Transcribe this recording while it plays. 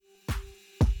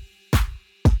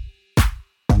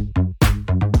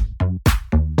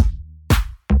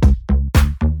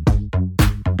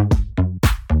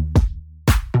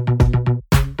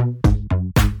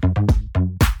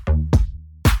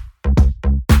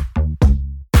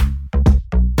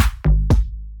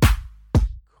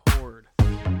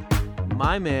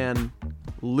my man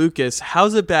Lucas.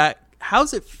 How's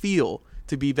it feel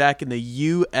to be back in the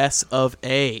US of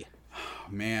A?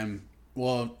 Man,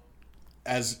 well,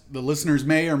 as the listeners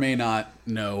may or may not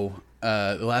know,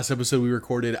 the last episode we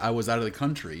recorded, I was out of the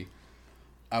country.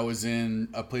 I was in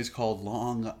a place called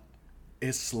Long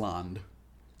Island.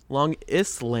 Long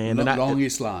Island. Long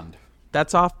Island.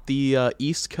 That's off the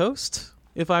East Coast,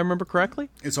 if I remember correctly.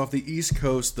 It's off the East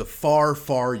Coast, the far,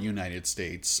 far United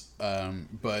States.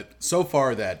 But so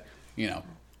far that,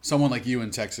 someone like you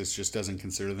in Texas just doesn't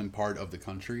consider them part of the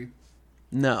country.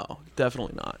 No,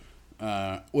 definitely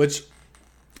not. Which,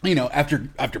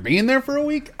 after being there for a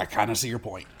week, I kind of see your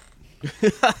point.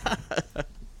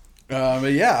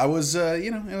 But yeah, I was,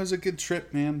 it was a good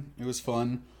trip, man. It was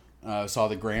fun. Saw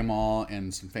the grandma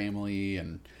and some family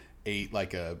and ate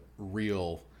like a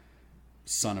real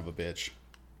son of a bitch.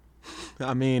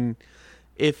 I mean,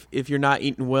 if you're not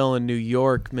eating well in New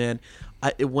York, man,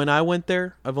 when I went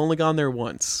there, I've only gone there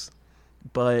once,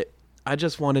 but I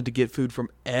just wanted to get food from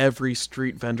every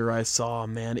street vendor I saw,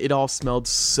 man. It all smelled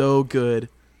so good.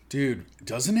 Dude,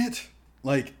 doesn't it?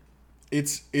 Like,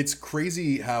 it's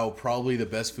crazy how probably the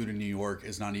best food in New York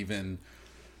is not even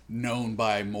known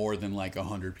by more than like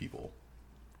 100 people.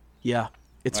 Yeah,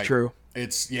 it's true.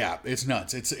 It's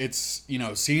nuts. It's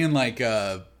seeing like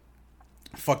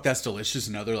Fuck That's Delicious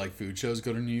and other like food shows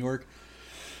go to New York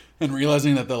and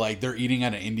realizing that they're eating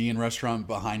at an Indian restaurant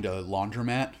behind a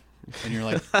laundromat. And you're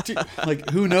like, dude, like,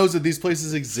 who knows that these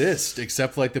places exist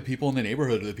except like the people in the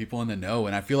neighborhood or the people in the know.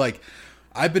 And I feel like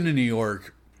I've been to New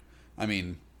York, I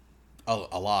mean,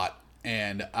 a lot,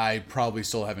 and I probably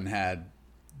still haven't had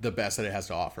the best that it has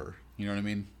to offer. You know what I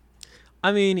mean?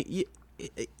 I mean,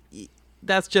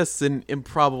 that's just an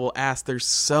improbable ask. There's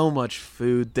so much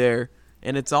food there,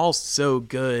 and it's all so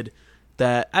good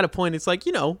that at a point it's like,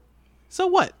 so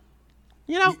what?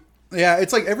 Yeah,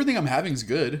 it's like everything I'm having is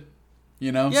good.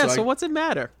 Yeah, so what's it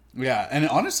matter? Yeah, and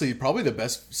honestly, probably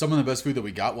some of the best food that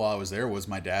we got while I was there was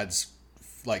my dad's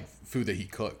like food that he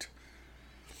cooked.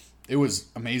 It was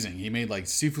amazing. He made like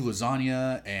seafood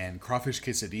lasagna and crawfish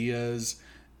quesadillas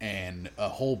and a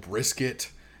whole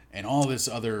brisket and all this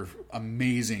other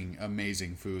amazing,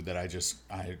 amazing food that I just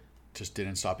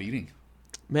didn't stop eating.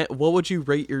 Man, what would you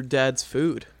rate your dad's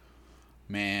food?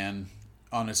 Man,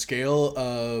 on a scale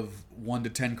of 1 to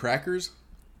 10 crackers?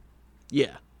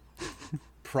 Yeah.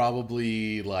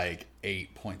 Probably like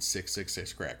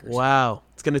 8.666 crackers. Wow.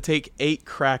 It's going to take 8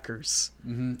 crackers.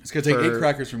 Mm-hmm. It's going to take 8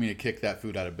 crackers for me to kick that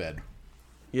food out of bed.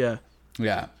 Yeah.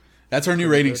 Yeah. That's our new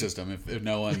rating system, if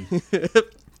no one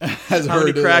has How heard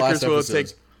many the crackers last will it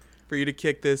episodes. take for you to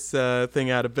kick this thing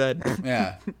out of bed?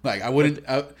 Yeah. Like, I wouldn't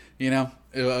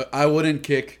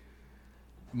kick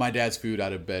my dad's food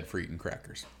out of bed for eating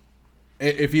crackers.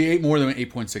 If he ate more than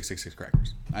 8.666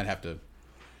 crackers, I'd have to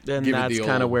Then give that's it the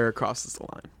kind of old, where it crosses the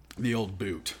line. the old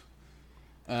boot.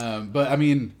 But I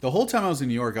mean, the whole time I was in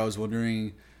New York, I was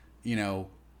wondering, what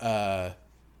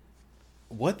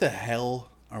the hell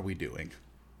are we doing?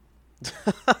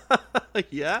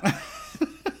 Yeah.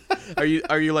 Are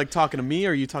you like talking to me?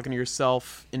 Or are you talking to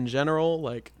yourself in general?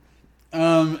 Like,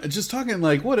 just talking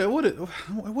like, what are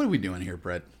we doing here,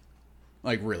 Brett?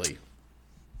 Like, really?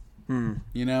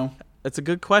 it's a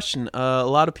good question. A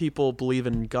lot of people believe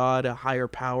in God, a higher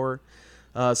power.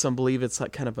 Some believe it's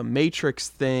like kind of a Matrix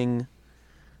thing,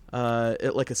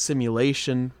 like a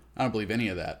simulation. I don't believe any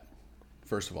of that.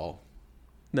 First of all,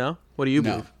 No? What do you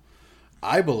no. believe?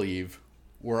 I believe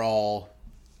we're all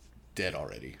dead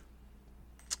already.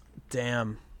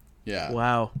 Damn. Yeah.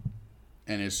 Wow.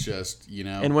 And it's just,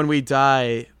 And when we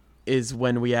die is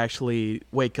when we actually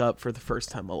wake up for the first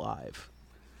time alive.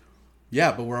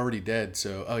 Yeah, but we're already dead.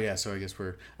 So, so I guess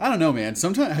I don't know, man.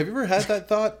 Sometimes, have you ever had that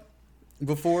thought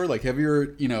before? Like, have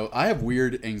you ever, I have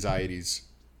weird anxieties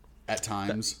at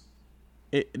times.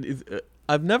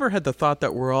 I've never had the thought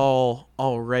that we're all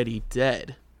already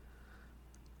dead.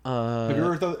 Have you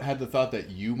ever had the thought that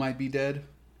you might be dead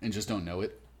and just don't know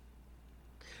it?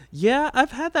 Yeah,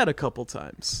 I've had that a couple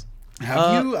times.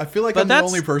 Have you? I feel like I'm the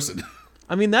only person.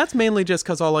 I mean, that's mainly just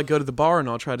because I'll go to the bar and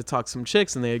I'll try to talk to some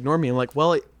chicks and they ignore me. I'm like,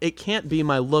 well, it can't be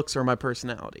my looks or my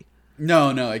personality.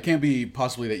 No, it can't be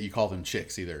possibly that you call them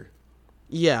chicks either.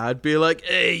 Yeah, I'd be like,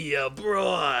 hey, you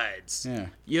broads. Yeah.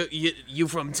 You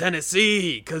from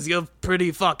Tennessee, because you're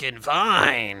pretty fucking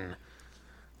fine.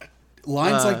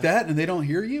 Lines like that and they don't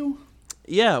hear you?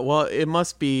 Yeah, well, it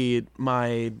must be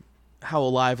how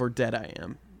alive or dead I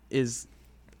am is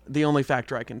the only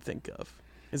factor I can think of.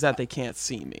 Is that they can't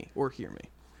see me or hear me.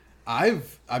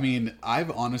 I've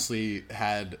honestly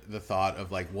had the thought of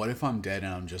like, what if I'm dead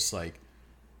and I'm just like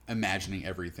imagining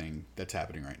everything that's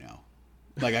happening right now?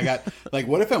 Like I got like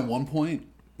what if at one point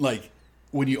like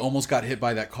when you almost got hit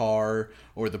by that car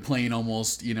or the plane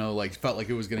almost, like felt like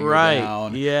it was going to go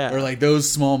down. Yeah. Or like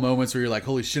those small moments where you're like,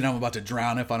 holy shit, I'm about to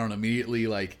drown if I don't immediately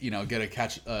like,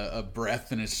 catch a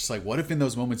breath. And it's just like, what if in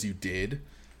those moments you did?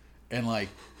 And like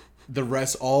the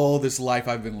rest, all this life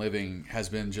I've been living has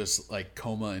been just like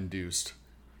coma induced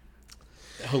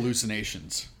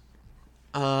hallucinations.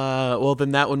 Well,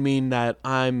 then that would mean that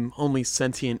I'm only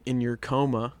sentient in your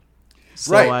coma.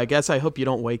 So Right. I guess I hope you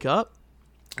don't wake up.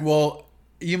 Well,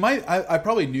 you might. I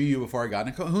probably knew you before I got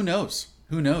in a coma. Who knows?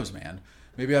 Who knows, man?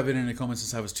 Maybe I've been in a coma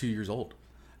since I was 2 years old,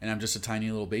 and I'm just a tiny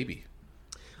little baby.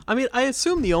 I mean, I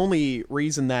assume the only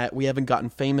reason that we haven't gotten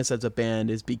famous as a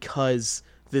band is because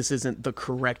this isn't the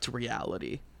correct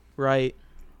reality, right?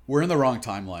 We're in the wrong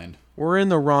timeline. We're in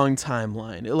the wrong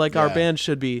timeline. Like, our Yeah. band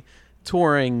should be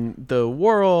touring the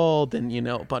world and,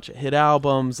 a bunch of hit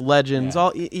albums, legends, Yeah. all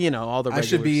all the regular I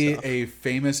should be stuff. a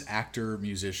famous actor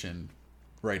musician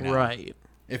right now. Right.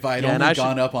 If I had Yeah, and only I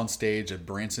gone up on stage at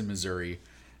Branson, Missouri,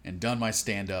 and done my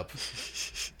stand up,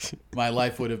 my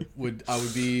life would I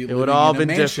would be living all in a been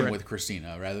mansion different. with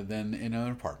Christina rather than in an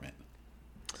apartment.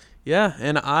 Yeah,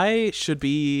 and I should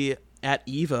be at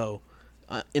Evo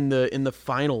in the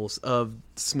finals of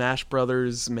Smash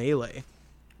Brothers Melee.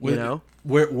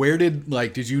 Where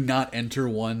did you not enter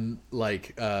one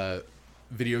like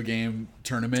video game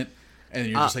tournament and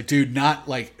you're just like, dude, not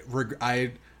like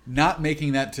not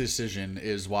making that decision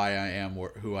is why I am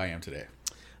who I am today.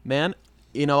 Man,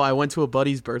 I went to a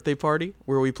buddy's birthday party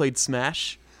where we played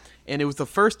Smash, and it was the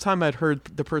first time I'd heard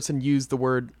the person use the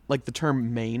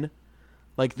term main.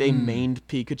 Like, they mained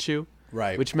Pikachu.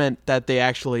 Right. Which meant that they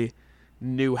actually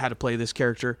knew how to play this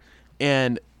character.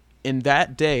 And in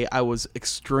that day, I was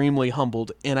extremely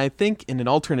humbled. And I think in an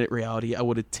alternate reality, I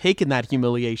would have taken that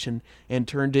humiliation and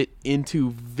turned it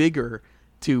into vigor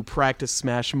to practice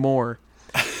Smash more.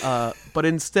 But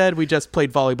instead, we just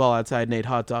played volleyball outside and ate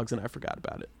hot dogs, and I forgot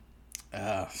about it.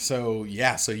 So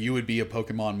you would be a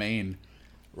Pokemon main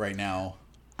right now.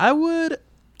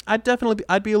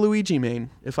 I'd be a Luigi main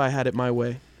if I had it my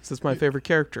way. This is my favorite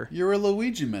character. You're a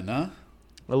Luigi man, huh?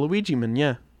 A Luigi man,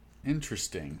 yeah.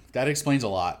 Interesting. That explains a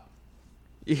lot.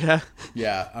 Yeah.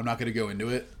 Yeah, I'm not going to go into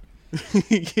it.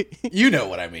 You know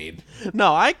what I mean.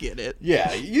 No, I get it.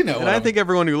 Yeah, you know. And I think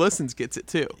everyone who listens gets it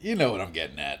too. You know what I'm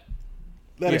getting at.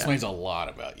 That explains a lot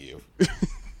about you.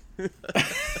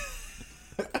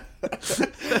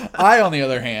 I, on the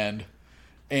other hand,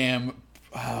 am.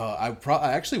 I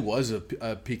actually was a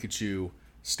Pikachu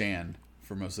stan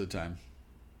for most of the time.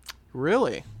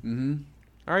 Really? Mm-hmm.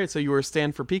 All right, so you were a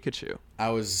stan for Pikachu. I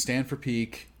was a stan for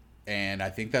Peak, and I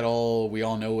think that we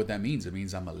all know what that means. It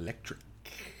means I'm electric.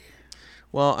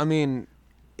 Well, I mean,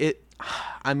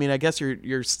 I guess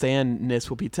your stan-ness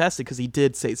will be tested because he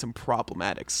did say some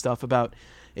problematic stuff about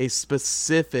a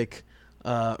specific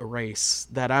race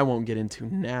that I won't get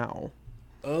into now.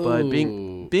 Oh. But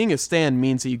being a stan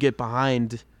means that you get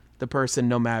behind the person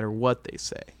no matter what they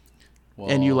say,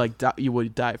 and you you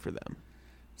would die for them.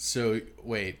 So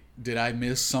wait, did I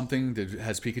miss something?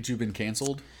 Has Pikachu been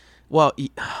canceled? Well,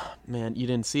 man, you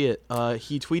didn't see it.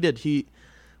 He tweeted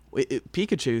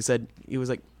Pikachu said he was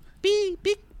like,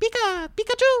 Pikachu.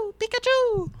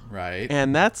 Right.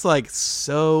 And that's like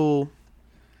so.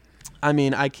 I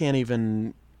mean, I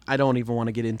don't even want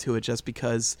to get into it just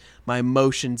because my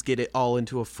emotions get it all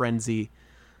into a frenzy.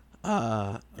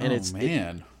 And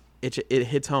it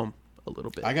hits home a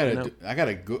little bit. I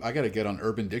gotta get on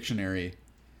Urban Dictionary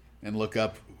and look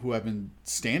up who I've been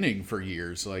standing for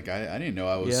years. Like I didn't know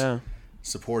I was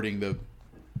supporting the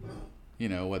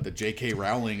J.K.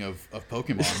 Rowling of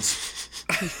Pokemons.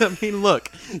 I mean, look,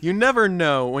 you never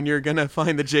know when you're gonna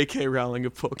find the J.K. Rowling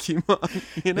of Pokemon.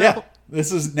 Yeah,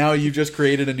 this is now you just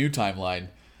created a new timeline.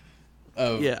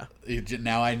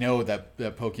 Now I know that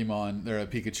Pokemon or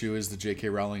Pikachu is the J.K.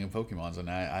 Rowling of Pokemons,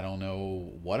 and I don't know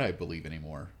what I believe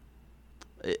anymore.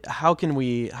 How can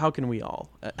we ever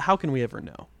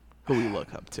know who we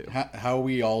look up to? How are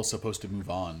we all supposed to move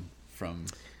on from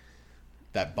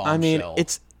that bombshell? I mean,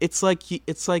 it's like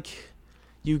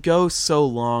you go so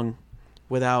long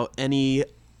without any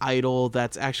idol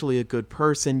that's actually a good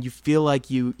person. You feel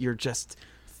like you're just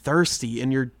thirsty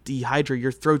and you're dehydrated.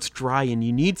 Your throat's dry and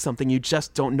you need something. You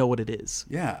just don't know what it is.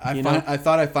 Yeah, I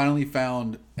thought I finally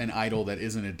found an idol that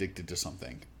isn't addicted to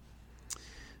something.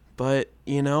 But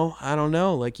I don't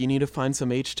know. Like, you need to find some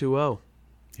H2O.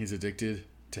 He's addicted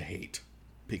to hate.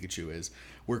 Pikachu is.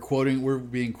 We're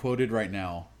being quoted right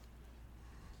now.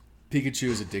 Pikachu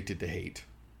is addicted to hate.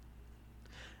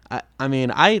 I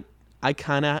mean, I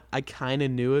kind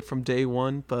of knew it from day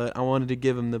one, but I wanted to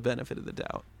give him the benefit of the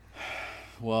doubt.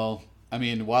 Well, I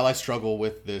mean, while I struggle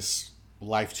with this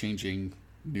life-changing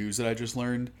news that I just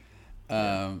learned,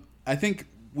 I think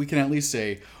we can at least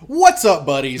say, "What's up,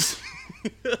 buddies?"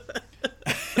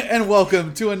 And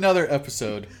welcome to another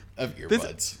episode of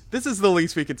Earbuds. This is the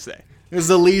least we could say. It's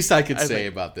the least I could say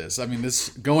about this. I mean,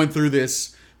 going through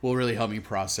this will really help me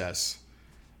process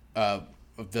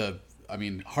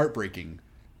heartbreaking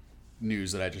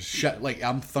news that I just shut. Like,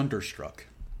 I'm thunderstruck.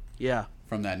 Yeah.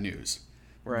 From that news.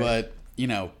 Right. But,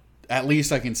 at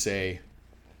least I can say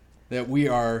that we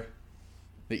are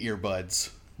the Earbuds.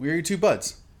 We are your two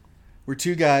buds. We're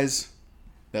two guys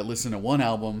that listen to one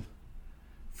album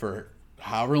for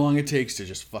however long it takes to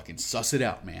just fucking suss it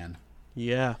out, man.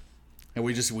 Yeah. And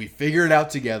we figure it out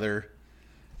together.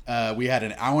 We had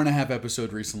an 1.5 hour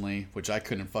episode recently, which I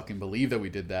couldn't fucking believe that we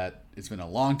did that. It's been a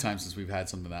long time since we've had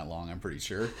something that long, I'm pretty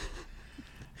sure.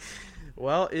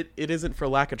 Well, it isn't for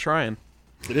lack of trying.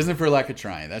 It isn't for lack of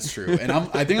trying. That's true. And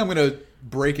I think I'm going to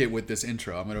break it with this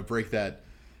intro. I'm going to break that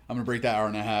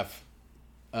 1.5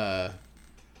 hour,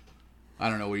 I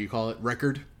don't know what you call it,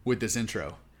 record with this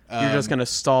intro. You're just going to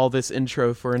stall this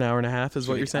intro for 1.5 hours is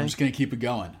what you're saying? I'm just going to keep it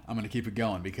going. I'm going to keep it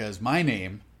going because my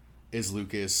name is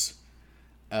Lucas,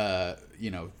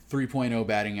 3.0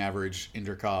 batting average,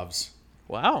 Indrikovs.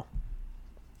 Wow.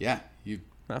 Yeah.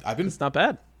 It's not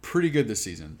bad. Pretty good this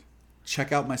season.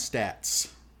 Check out my stats.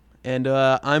 And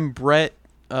I'm Brett,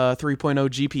 3.0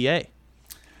 GPA.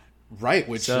 Right,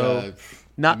 which... a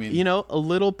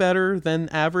little better than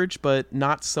average, but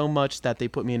not so much that they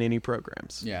put me in any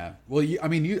programs. Yeah. Well,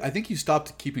 I think you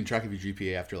stopped keeping track of your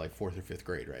GPA after like 4th or 5th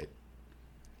grade, right?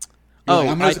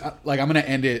 I'm gonna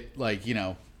end it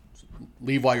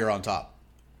leave while you're on top.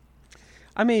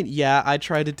 I mean, yeah, I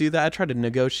tried to do that. I tried to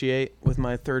negotiate with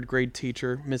my 3rd grade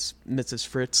teacher, Mrs.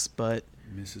 Fritz, but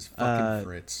Mrs. fucking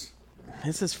Fritz.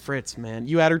 Mrs. Fritz, man,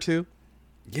 you at her too?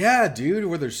 Yeah, dude.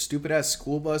 Where their stupid ass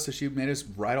school bus that she made us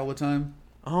ride all the time.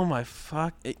 Oh my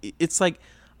fuck! It's like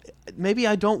maybe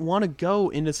I don't want to go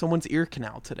into someone's ear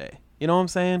canal today. You know what I'm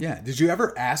saying? Yeah. Did you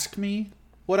ever ask me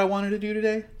what I wanted to do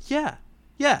today? Yeah.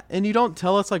 And you don't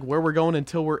tell us like where we're going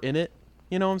until we're in it.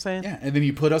 You know what I'm saying? Yeah. And then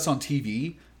you put us on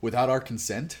TV without our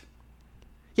consent.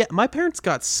 Yeah. My parents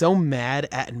got so mad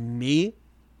at me,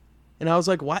 and I was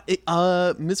like, "Why?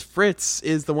 Miss Fritz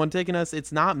is the one taking us.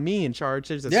 It's not me in charge.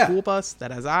 There's a school bus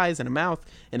that has eyes and a mouth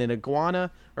and an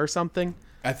iguana or something."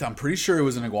 I'm pretty sure it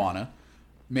was an iguana.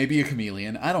 Maybe a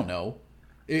chameleon. I don't know.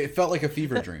 It felt like a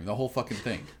fever dream, the whole fucking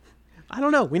thing. I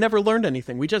don't know. We never learned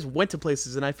anything. We just went to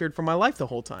places and I feared for my life the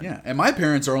whole time. Yeah, and my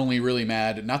parents are only really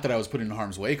mad, not that I was put in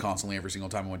harm's way constantly every single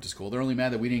time I went to school. They're only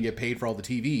mad that we didn't get paid for all the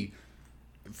TV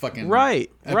fucking...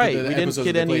 Right. The we episodes didn't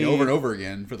get that they any... played over and over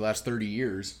again for the last 30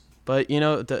 years. But,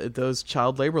 those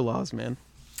child labor laws, man.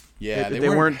 Yeah, they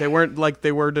weren't like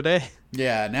they were today.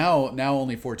 Yeah, now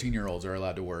only 14-year-olds are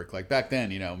allowed to work. Like back then,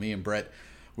 me and Brett,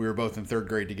 we were both in 3rd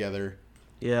grade together.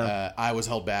 Yeah. I was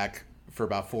held back for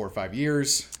about 4 or 5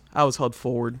 years. I was held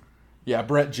forward. Yeah,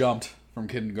 Brett jumped from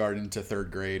kindergarten to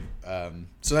 3rd grade.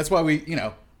 So that's why we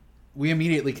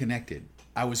immediately connected.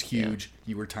 I was huge. Yeah.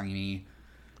 You were tiny.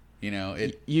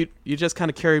 You just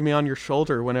kind of carried me on your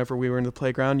shoulder whenever we were in the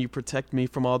playground. You protect me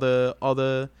from all the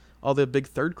big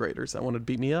 3rd graders that wanted to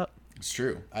beat me up. It's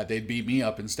true. They'd beat me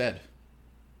up instead.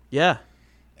 Yeah.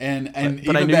 But I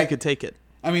knew you could take it.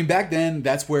 I mean, back then,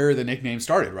 that's where the nickname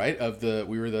started, right?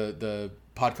 We were the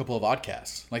pod couple of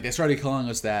oddcasts. Like, they started calling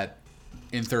us that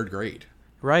in 3rd grade.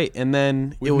 Right, and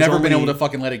then... We've never been able to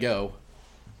fucking let it go.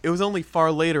 It was only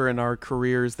far later in our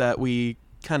careers that we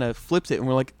kind of flipped it, and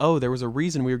we're like, oh, there was a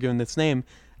reason we were given this name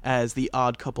as the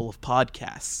odd couple of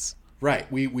podcasts. Right,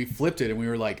 we flipped it, and we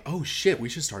were like, oh shit, we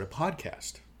should start a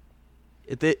podcast.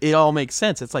 It all makes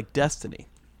sense. It's like destiny.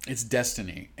 It's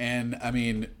destiny. And, I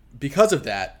mean, because of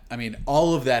that,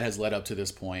 all of that has led up to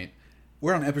this point.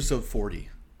 We're on episode 40,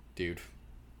 dude.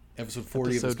 Episode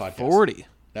 40 of this podcast. 40.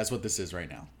 That's what this is right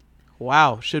now.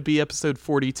 Wow. Should be episode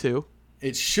 42.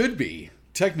 It should be,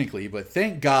 technically, but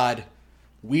thank God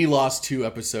we lost 2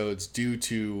 episodes due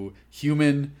to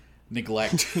human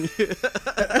neglect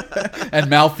and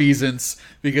malfeasance.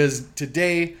 Because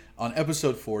today, on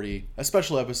episode 40, a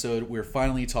special episode, we're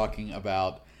finally talking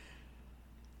about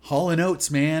Hall &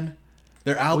 Oates, man.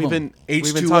 Their album, H2O.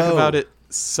 We've been talking about it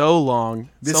so long.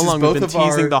 We've been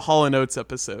teasing the Hall & Oates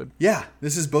episode. Yeah,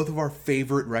 this is both of our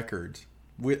favorite records.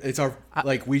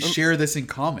 We share this in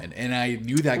common, and I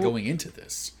knew that going into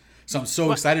this. So I'm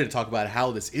so excited to talk about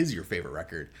how this is your favorite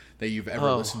record that you've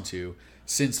ever listened to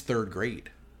since 3rd grade.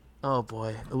 Oh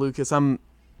boy, Lucas,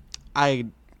 I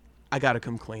gotta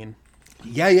come clean.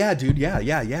 Yeah, dude.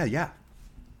 Yeah.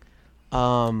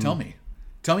 Tell me.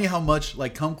 Tell me how much,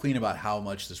 like, come clean about how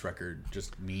much this record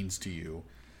just means to you.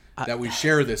 That we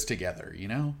share this together, you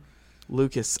know?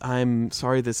 Lucas, I'm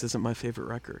sorry this isn't my favorite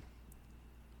record.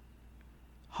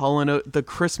 The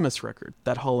Christmas record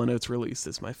that Hall & Oates released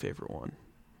is my favorite one.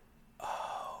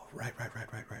 Oh, right.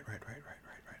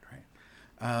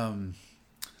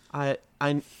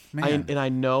 I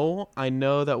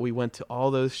know that we went to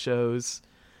all those shows,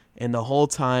 and the whole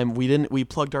time we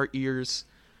plugged our ears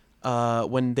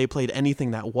when they played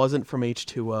anything that wasn't from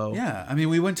H2O. Yeah, I mean,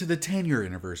 we went to the 10-year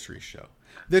anniversary show,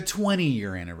 the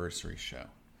 20-year anniversary show,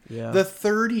 yeah, the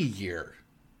 30-year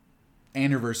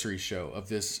anniversary show of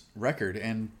this record,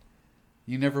 and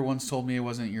you never once told me it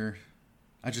wasn't your.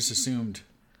 I just assumed.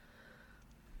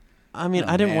 I mean,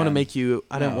 I didn't want to make you.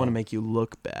 I didn't No. want to make you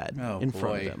look bad in front of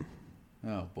boy. them.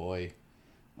 Oh boy.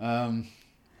 I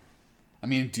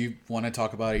mean, do you want to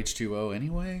talk about H2O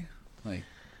anyway? Like,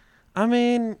 I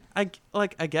mean, I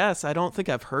guess I don't think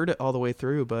I've heard it all the way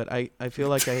through, but I feel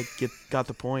like I got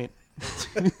the point.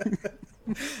 all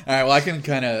right. Well, I can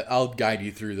I'll guide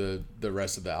you through the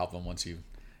rest of the album once you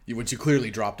clearly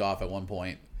dropped off at one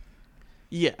point.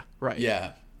 Yeah, right.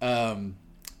 Yeah.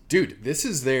 Dude, this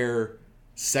is their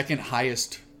second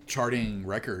highest charting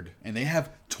record, and they have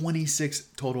 26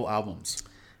 total albums.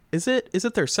 Is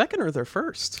it their second or their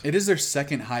first? It is their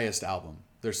second highest album.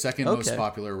 Their second most Okay.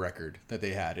 popular record that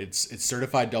they had. It's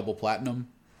certified double platinum.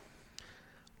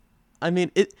 I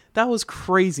mean, that was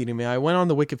crazy to me. I went on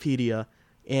the Wikipedia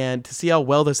and to see how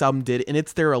well this album did, and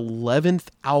it's their 11th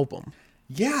album.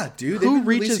 Yeah, dude. Who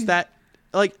reaches that?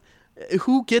 Like,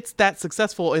 who gets that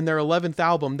successful in their 11th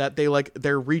album that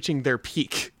they're reaching their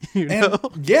peak? You know?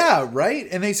 And, yeah, right.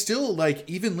 And they still, like,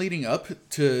 even leading up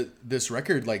to this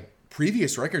record, like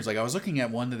previous records, like I was looking at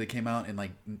one that they came out in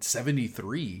like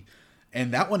 73,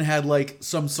 and that one had like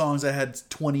some songs that had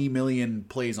 20 million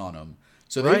plays on them.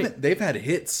 So they've had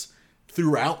hits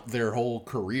throughout their whole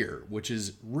career, which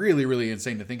is really, really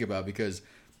insane to think about, because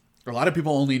a lot of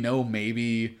people only know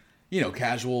maybe,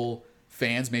 casual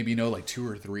fans maybe know like 2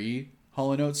 or 3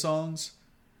 Hall & Oates songs,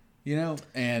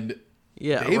 and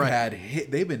Yeah,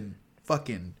 they've been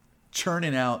fucking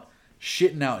churning out,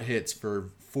 shitting out hits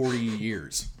for 40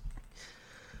 years.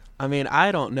 I mean,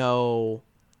 I don't know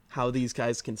how these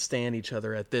guys can stand each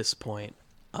other at this point.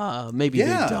 Maybe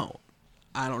Yeah. they don't.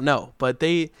 I don't know, but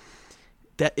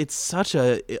it's such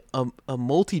a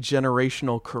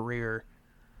multi-generational career,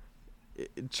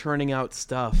 churning out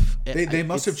stuff. They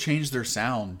must have changed their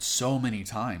sound so many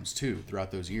times too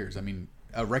throughout those years. I mean,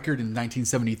 a record in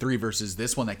 1973 versus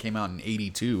this one that came out in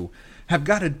 82 have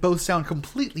got to both sound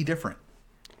completely different.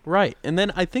 Right. And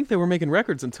then I think they were making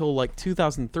records until like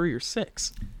 2003 or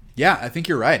 6. Yeah, I think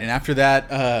you're right. And after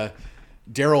that,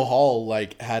 Daryl Hall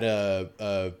had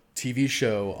a TV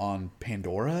show on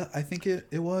Pandora, I think it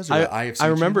was. Or the IFC I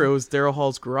remember channel. it was Daryl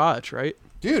Hall's Garage, right?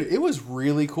 Dude, it was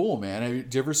really cool, man.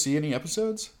 Did you ever see any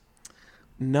episodes?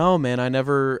 No, man, I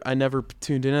never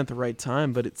tuned in at the right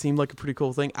time, but it seemed like a pretty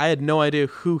cool thing. I had no idea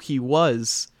who he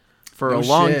was for No a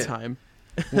long shit. time.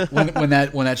 when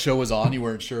that show was on, you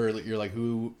weren't sure. You're like,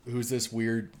 who's this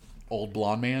weird old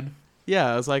blonde man?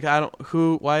 Yeah, I was like,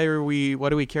 why do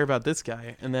we care about this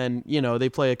guy? And then, they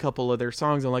play a couple of their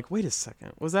songs. I'm like, wait a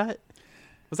second. Was that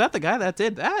the guy that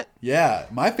did that? Yeah,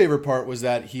 my favorite part was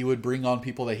that he would bring on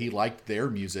people that he liked their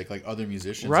music, like other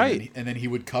musicians, Right? And then he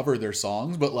would cover their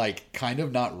songs, but like kind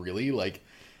of not really. Like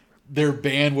their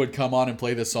band would come on and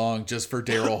play the song just for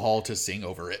Daryl Hall to sing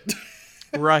over it.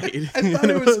 Right. I thought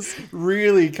it was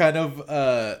really kind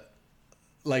of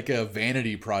like a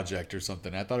vanity project or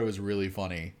something. I thought it was really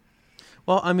funny.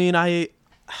 Well, I mean, I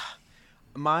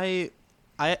had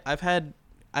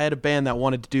a band that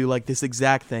wanted to do like this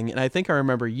exact thing, and I think I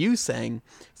remember you saying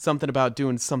something about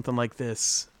doing something like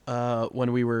this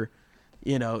when we were,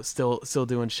 still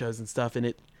doing shows and stuff. And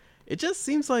it just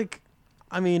seems like,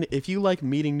 I mean, if you like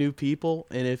meeting new people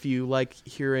and if you like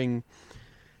hearing,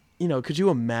 could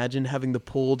you imagine having the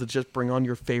pull to just bring on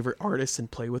your favorite artists and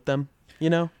play with them?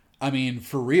 I mean,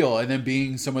 for real. And then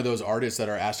being some of those artists that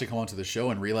are asked to come onto the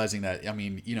show and realizing that, I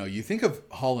mean, you think of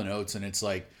Hall & Oates and it's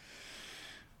like,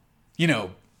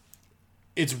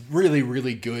 it's really,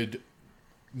 really good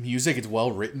music. It's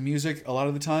well-written music a lot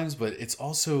of the times, but it's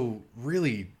also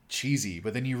really cheesy.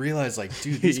 But then you realize, like,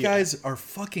 dude, these guys are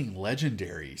fucking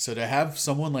legendary. So to have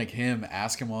someone like him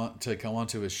ask him to come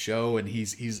onto his show, and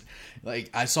he's like,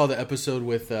 I saw the episode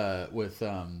with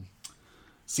CeeLo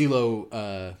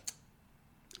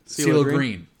CeeLo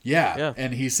Green. Yeah, Yeah.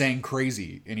 and he sang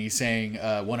 "Crazy," and he sang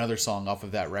one other song off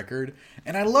of that record,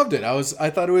 and I loved it. I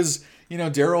thought it was,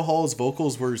 Daryl Hall's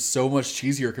vocals were so much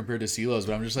cheesier compared to CeeLo's,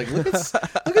 but I'm just like, look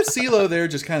at CeeLo there,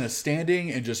 just kind of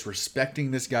standing and just respecting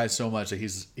this guy so much that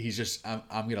he's just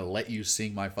I'm gonna let you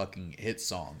sing my fucking hit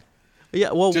song,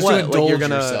 Yeah, well, just what? to indulge Like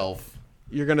yourself.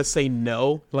 you're gonna say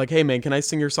no? Like, hey man, can I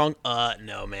sing your song?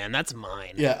 No, man, that's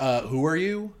mine. Yeah, who are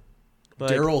you?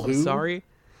 Like, Daryl I'm who? sorry.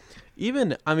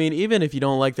 Even if you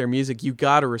don't like their music, you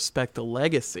gotta respect the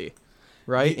legacy,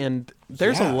 right? And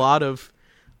there's yeah. a lot of,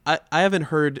 I haven't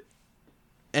heard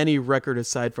any record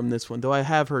aside from this one, though I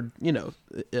have heard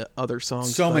other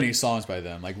songs. So but many songs by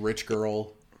them, like "Rich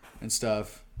Girl" and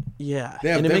stuff. yeah, They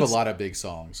have, and it they have makes, a lot of big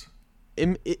songs.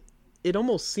 it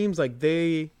almost seems like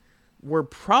they were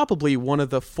probably one of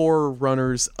the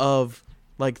forerunners of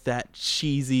like that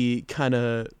cheesy kind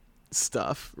of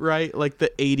stuff, right? Like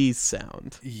the 80s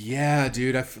sound. Yeah,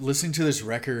 dude. I've listening to this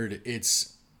record.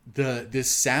 It's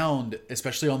this sound,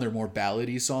 especially on their more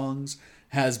ballady songs,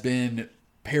 has been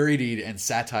parodied and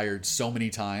satired so many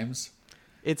times.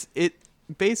 It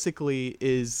basically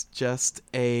is just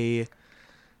a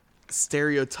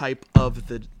stereotype of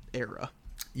the era.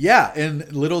 Yeah,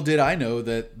 and little did I know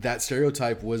that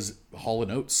stereotype was Hall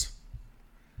 & Oates.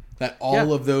 That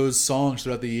all of those songs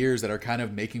throughout the years that are kind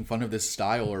of making fun of this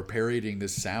style or parodying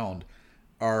this sound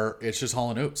it's just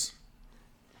Hall & Oates.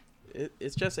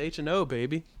 It's just H&O,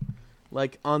 baby.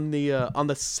 Like on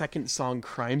the second song,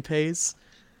 Crime Pays,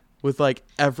 with like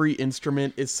every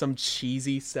instrument is some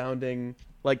cheesy sounding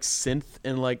like synth,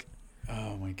 and like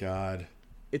Oh my god.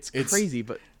 it's crazy,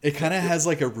 but It kind of has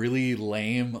like a really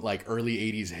lame, like early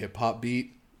 80s hip hop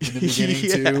beat in the beginning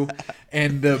too.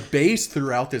 And the bass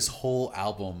throughout this whole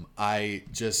album, I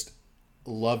just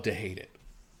love to hate it.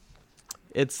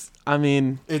 it's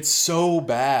so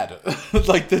bad.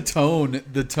 Like the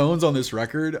tones on this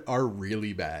record are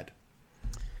really bad.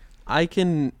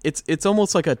 it's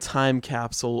almost like a time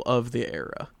capsule of the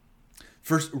era.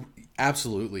 First,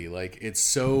 absolutely. Like it's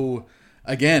so,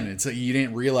 again, it's like you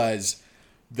didn't realize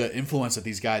the influence that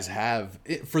these guys have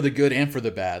for the good and for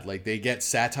the bad. Like they get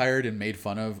satired and made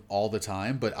fun of all the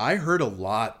time. But I heard a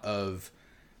lot of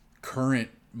current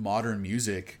modern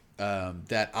music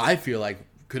that I feel like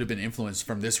could have been influenced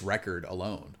from this record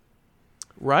alone.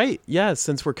 Right. Yeah,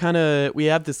 since we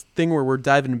have this thing where we're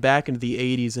diving back into the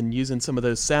 80s and using some of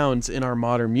those sounds in our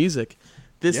modern music.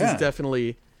 This is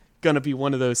definitely going to be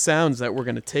one of those sounds that we're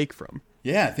going to take from.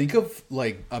 Yeah, think of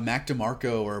like a Mac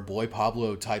DeMarco or a Boy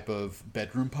Pablo type of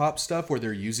bedroom pop stuff where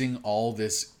they're using all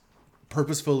this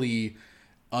purposefully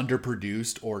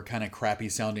underproduced or kind of crappy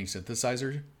sounding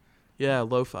synthesizer. Yeah,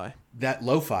 lo-fi. That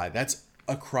lo-fi, that's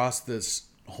across this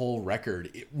whole record.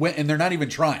 And they're not even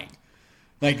trying.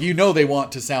 Like, they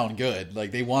want to sound good. Like,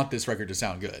 they want this record to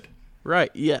sound good. Right,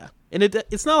 yeah. And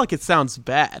it's not like it sounds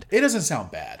bad. It doesn't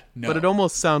sound bad. No. But it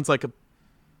almost sounds like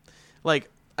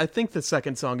I think the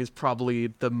second song is probably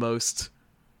the most,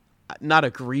 not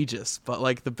egregious, but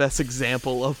like the best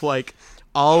example of like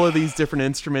all of these different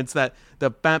instruments that the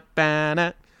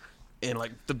ba-ba-na, and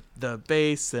like the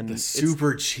bass and the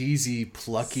super cheesy,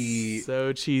 plucky.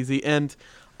 So cheesy. And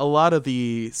a lot of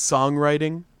the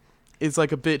songwriting is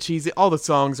like a bit cheesy. All the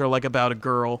songs are like about a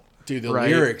girl. Dude, the right?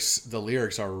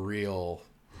 lyrics are real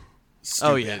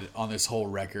stupid on this whole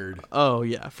record. Oh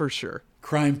yeah, for sure.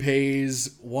 Crime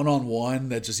Pays, One-on-One,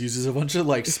 that just uses a bunch of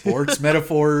like sports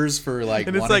metaphors for like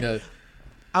and it's wanting like, to.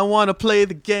 I want to play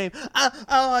the game.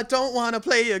 I don't want to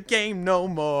play a game no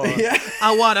more. Yeah.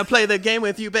 I want to play the game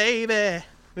with you, baby.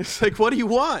 It's like, what do you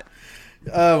want?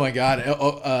 Oh my god,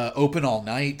 Open All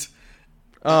Night.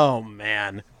 Oh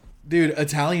man, dude,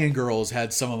 Italian Girls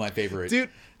had some of my favorite. Dude,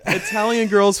 Italian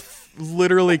Girls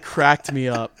literally cracked me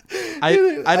up.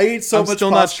 I ate so I'm much still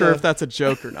pasta. not sure if that's a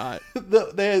joke or not.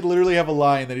 They literally have a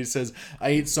line that he says, "I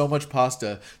ate so much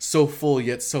pasta, so full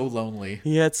yet so lonely."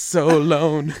 Yet so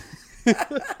alone.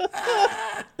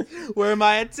 Where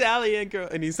my Italian girl?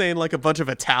 And he's saying like a bunch of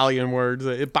Italian words,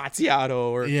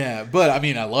 Bazziato or Yeah, but I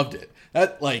mean, I loved it.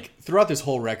 That like throughout this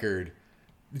whole record,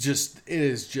 it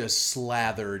is just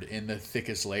slathered in the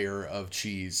thickest layer of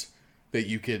cheese that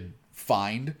you could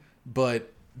find.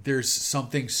 But there's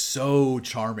something so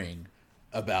charming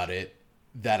about it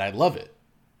that I love it.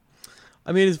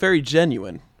 I mean, it's very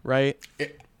genuine, right?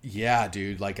 Yeah,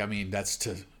 dude. Like, I mean, that's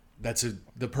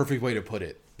the perfect way to put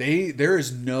it. There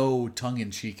is no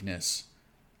tongue-in-cheekness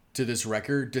to this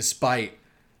record, despite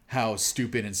how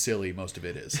stupid and silly most of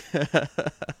it is.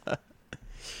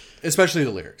 Especially the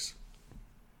lyrics.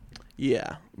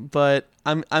 Yeah, but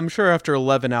I'm sure after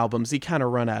 11 albums, he kind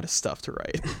of run out of stuff to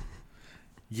write.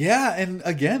 Yeah, and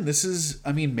again, this is,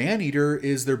 I mean, Maneater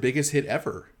is their biggest hit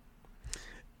ever.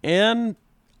 And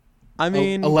I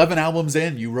mean, 11 albums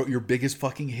in, you wrote your biggest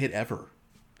fucking hit ever.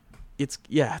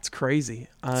 it's crazy.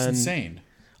 It's insane.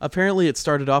 Apparently, it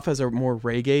started off as a more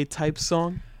reggae type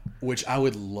song. Which I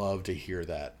would love to hear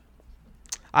that.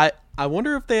 I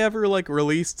wonder if they ever like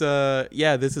released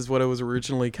this is what it was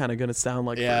originally kind of going to sound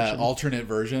like. Yeah, version. alternate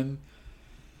version.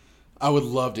 I would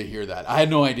love to hear that. I had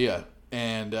no idea.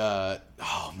 And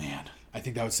oh man, I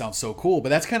think that would sound so cool. But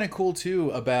that's kind of cool too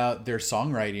about their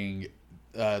songwriting.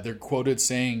 They're quoted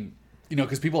saying, you know,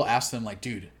 because people ask them like,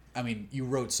 dude, I mean, you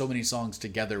wrote so many songs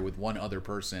together with one other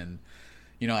person.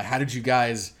 You know, how did you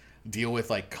guys deal with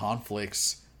like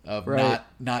conflicts of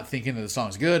not thinking that the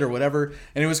song's good or whatever?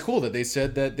 And it was cool that they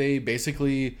said that they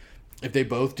basically, if they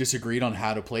both disagreed on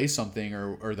how to play something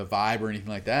or the vibe or anything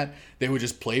like that, they would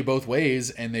just play both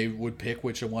ways and they would pick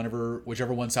whichever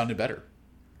one sounded better.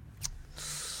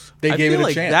 They gave it a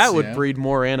like chance. That would breed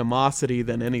more animosity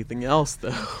than anything else,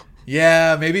 though.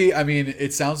 Yeah, maybe. I mean,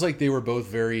 it sounds like they were both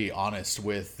very honest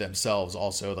with themselves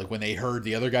also. Like when they heard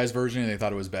the other guy's version and they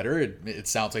thought it was better, it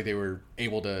sounds like they were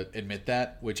able to admit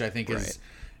that, which I think is,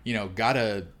 you know,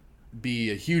 gotta be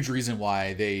a huge reason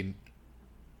why they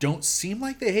don't seem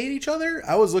like they hate each other.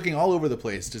 I was looking all over the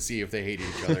place to see if they hate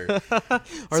each other.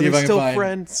 Are they still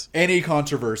friends? Any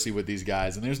controversy with these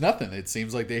guys, and there's nothing. It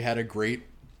seems like they had a great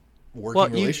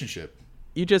working relationship.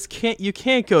 You just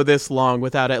can't go this long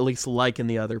without at least liking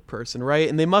the other person, right?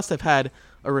 And they must have had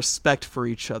a respect for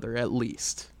each other at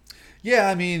least. Yeah,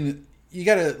 I mean, you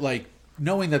gotta like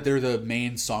knowing that they're the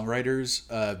main songwriters.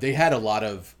 They had a lot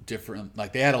of different,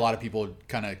 like they had a lot of people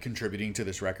kind of contributing to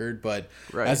this record, but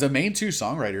as the main two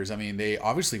songwriters, I mean, they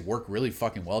obviously work really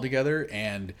fucking well together,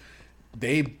 and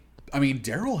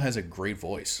Daryl has a great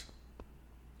voice.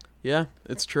 Yeah,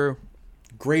 it's true.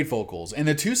 Great vocals. And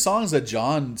the two songs that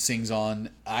John sings on,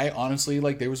 I honestly,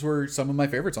 like, those were some of my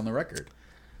favorites on the record.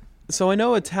 So I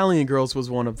know Italian Girls was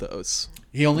one of those.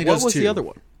 He only does two. What was the other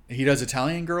one? He does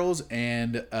Italian Girls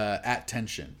and At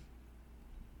Tension.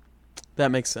 That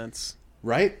makes sense.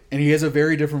 Right? And he has a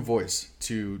very different voice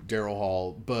to Daryl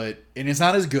Hall, and it's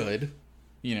not as good,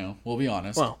 you know, we'll be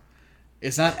honest. Well,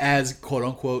 it's not as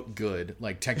quote-unquote good,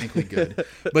 like technically good.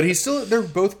 But they're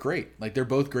both great. Like, they're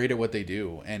both great at what they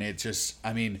do. And it just,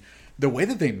 I mean, the way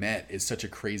that they met is such a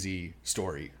crazy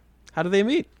story. How did they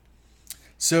meet?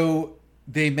 So,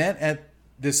 they met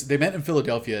in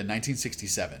Philadelphia in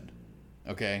 1967.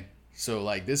 Okay? So,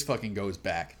 like, this fucking goes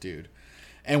back, dude.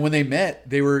 And when they met,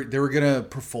 they were going to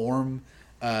perform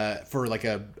for like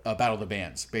a battle of the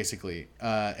bands, basically.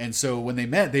 And so when they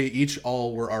met, they each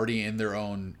all were already in their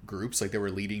own groups, like they were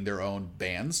leading their own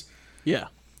bands. Yeah.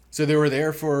 So they were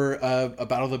there for a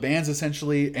battle of the bands,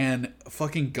 essentially, and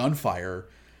fucking gunfire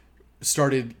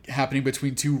started happening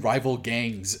between two rival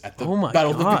gangs at the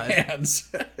battle of the bands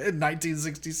in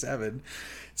 1967.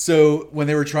 So when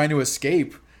they were trying to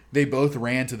escape, they both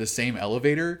ran to the same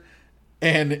elevator,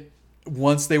 and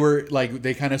once they were like,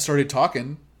 they kind of started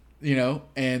talking, you know,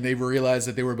 and they realized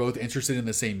that they were both interested in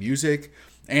the same music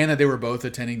and that they were both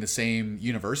attending the same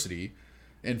university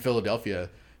in Philadelphia.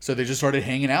 So they just started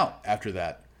hanging out after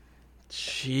that.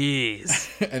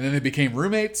 Jeez. And then they became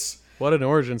roommates. What an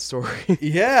origin story.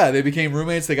 Yeah, they became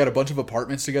roommates. They got a bunch of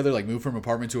apartments together, like moved from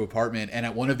apartment to apartment. And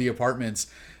at one of the apartments,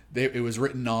 it was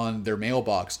written on their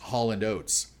mailbox, Hall &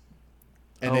 Oates.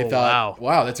 And they thought,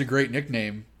 wow, that's a great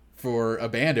nickname for a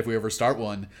band if we ever start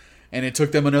one. And it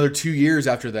took them another 2 years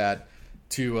after that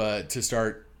to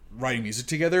start writing music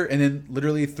together. And then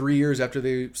literally 3 years after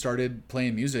they started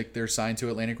playing music, they're signed to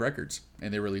Atlantic Records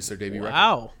and they released their debut record.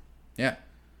 Wow. Yeah.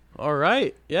 All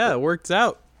right. Yeah, it works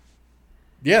out.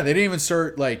 Yeah, they didn't even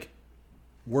start like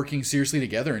working seriously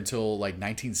together until like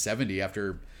 1970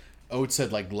 after Oates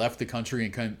had like left the country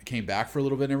and came back for a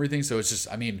little bit and everything. So it's just,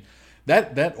 I mean,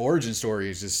 that origin story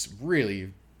is just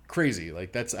really crazy.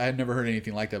 Like I had never heard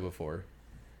anything like that before.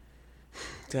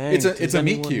 Dang, it's a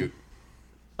meet cute.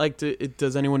 Like,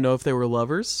 does anyone know if they were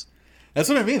lovers? That's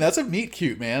what I mean. That's a meet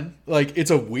cute, man. Like,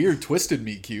 it's a weird, twisted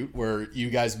meet cute where you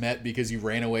guys met because you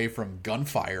ran away from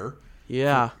gunfire.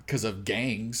 Yeah. Because of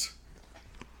gangs.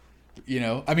 You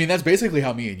know? I mean, that's basically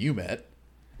how me and you met.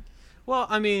 Well,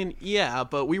 I mean, yeah,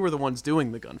 but we were the ones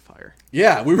doing the gunfire.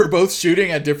 Yeah, we were both shooting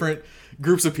at different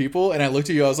groups of people, and I looked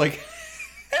at you, I was like,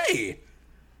 hey!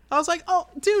 I was like, oh,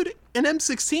 dude, an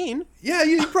M16? Yeah,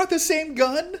 you brought the same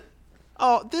gun?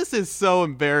 Oh, this is so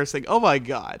embarrassing. Oh, my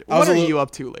God. What are you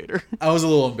up to later? I was a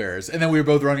little embarrassed. And then we were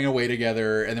both running away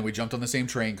together, and then we jumped on the same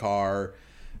train car.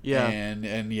 Yeah.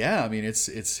 And yeah, I mean,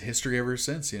 it's history ever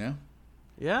since, you know?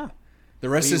 Yeah. The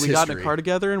rest is history. We got in a car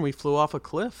together, and we flew off a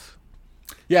cliff.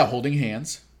 Yeah, holding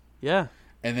hands. Yeah.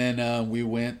 And then we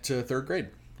went to third grade.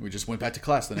 We just went back to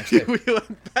class the next day. We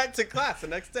went back to class the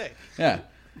next day. Yeah.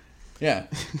 Yeah.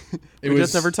 We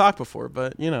just never talked before,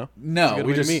 but, you know. No,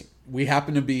 we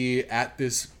happened to be at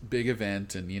this big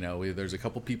event, and, you know, there's a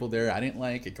couple people there I didn't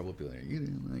like, a couple people there you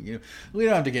didn't like. You know, we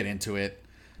don't have to get into it.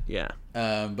 Yeah.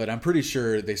 But I'm pretty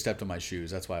sure they stepped on my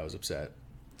shoes. That's why I was upset.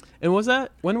 And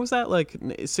when was that, like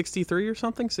 63 or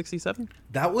something, 67?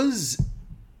 That was,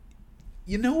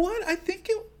 you know what? I think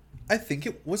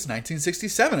it was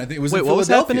 1967. I think it was in Philadelphia. What was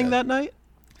happening that night?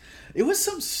 It was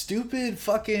some stupid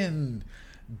fucking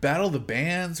Battle of the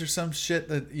Bands or some shit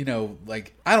that, you know,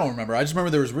 like, I don't remember. I just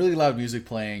remember there was really loud music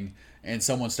playing and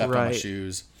someone stepped on my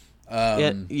shoes.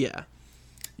 Yeah.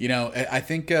 You know, I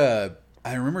think I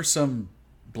remember some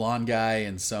blonde guy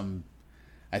and some,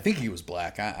 I think he was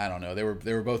black. I don't know.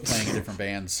 They were both playing in different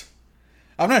bands.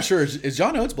 I'm not sure. Is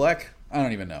John Oates black? I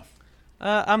don't even know.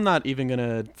 I'm not even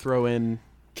gonna throw in.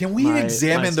 Can we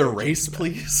examine the race,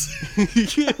 please?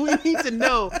 Yeah, we need to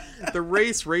know the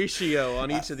race ratio on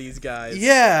each of these guys.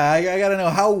 Yeah, I gotta know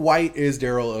how white is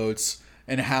Daryl Oates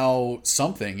and how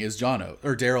something is John Oates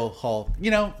or Daryl Hall.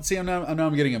 You know, see,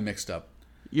 I'm getting them mixed up.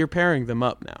 You're pairing them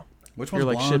up now. Which one's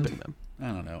You're like blonde? shipping them. I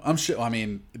don't know. I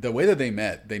mean, the way that they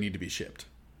met, they need to be shipped.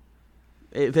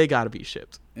 They got to be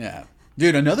shipped. Yeah.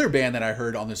 Dude, another band that I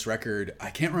heard on this record, I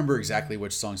can't remember exactly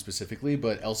which song specifically,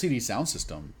 but LCD Sound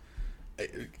System.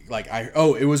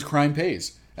 It was Crime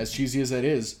Pays. As cheesy as that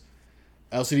is,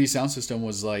 LCD Sound System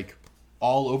was like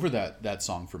all over that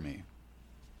song for me.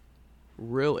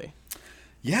 Really?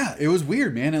 Yeah, it was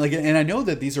weird, man. And I know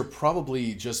that these are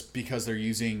probably just because they're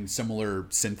using similar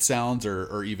synth sounds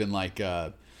or even like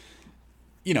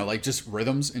you know, like just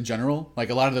rhythms in general.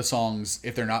 Like a lot of the songs,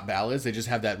 if they're not ballads, they just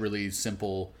have that really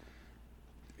simple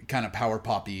kind of power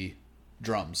poppy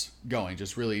drums going,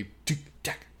 just really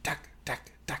tack tack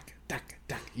tack tack tack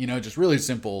tack. You know, just really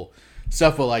simple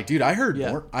stuff. But like, dude, I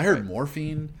heard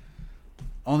Morphine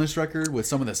on this record with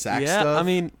some of the sax stuff. I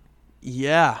mean,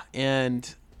 yeah,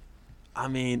 and I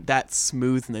mean that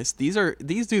smoothness.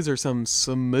 These dudes are some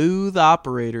smooth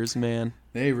operators, man.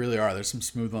 They really are. There's some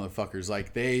smooth motherfuckers.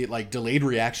 Like Delayed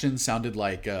Reaction sounded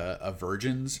like a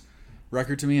Virgins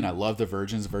record to me, and I love the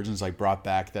Virgins. Virgins like brought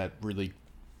back that really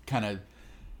kind of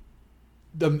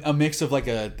a mix of like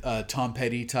a Tom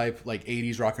Petty type like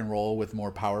 80s rock and roll with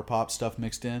more power pop stuff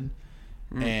mixed in.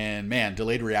 And man,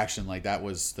 Delayed Reaction, like that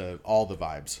was all the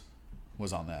vibes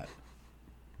was on that.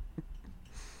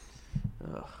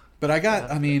 Ugh. But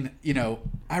I mean, you know,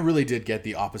 I really did get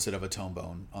the opposite of a Tone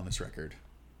Bone on this record.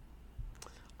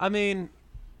 I mean,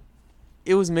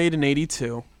 it was made in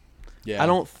 82. Yeah. I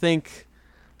don't think,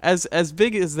 as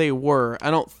big as they were,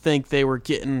 I don't think they were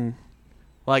getting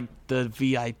like the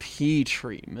VIP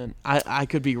treatment. I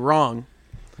could be wrong.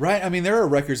 Right. I mean, there are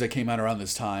records that came out around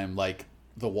this time, like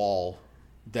The Wall,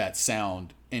 that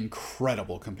sound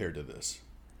incredible compared to this.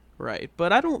 Right.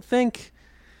 But I don't think,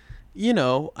 you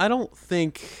know,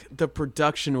 the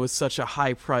production was such a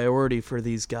high priority for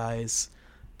these guys.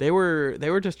 They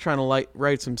were just trying to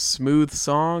write some smooth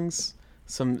songs,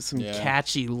 some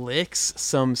catchy licks,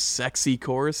 some sexy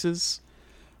choruses.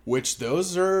 Which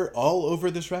those are all over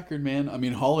this record, man. I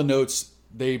mean, Hall & Oates,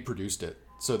 they produced it.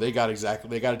 So they got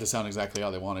it to sound exactly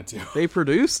how they wanted to. They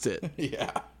produced it.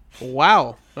 Yeah.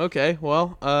 Wow. Okay. Well,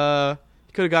 you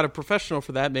could have got a professional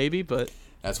for that maybe, but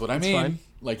that's what I mean. Fine.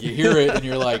 Like you hear it and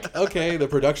you're like, okay, the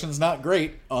production's not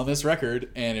great on this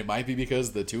record, and it might be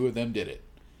because the two of them did it.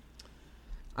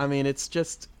 I mean, it's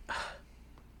just,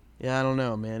 yeah, I don't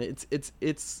know, man.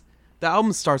 It's the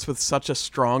album starts with such a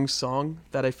strong song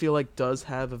that I feel like does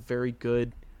have a very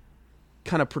good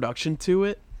kind of production to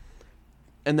it.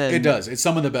 And then it does. It's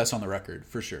some of the best on the record,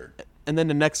 for sure. And then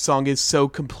the next song is so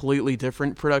completely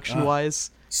different production-wise.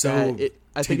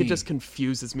 I think it just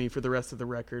confuses me for the rest of the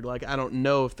record. Like, I don't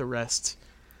know if the rest,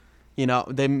 you know,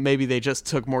 they just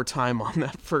took more time on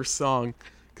that first song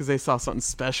because they saw something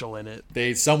special in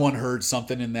it. Someone heard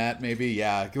something in that, maybe.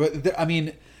 Yeah. I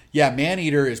mean, yeah,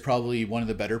 Maneater is probably one of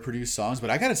the better produced songs, but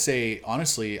I gotta say,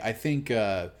 honestly, I think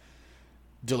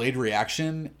Delayed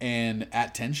Reaction and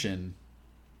At Tension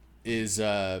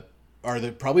are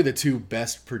probably the two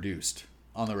best produced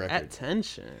on the record. At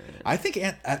Tension. I think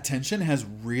At Tension has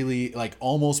really like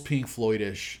almost Pink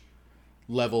Floyd-ish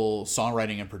level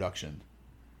songwriting and production.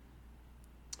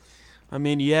 I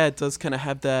mean, yeah, it does kind of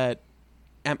have that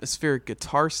atmospheric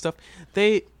guitar stuff.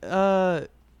 They I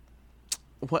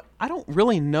don't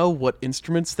really know what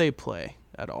instruments they play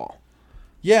at all.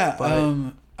 Yeah,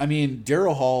 but I mean,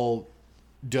 Daryl Hall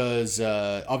does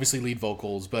obviously lead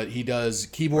vocals, but he does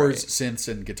keyboards, synths,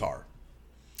 and guitar.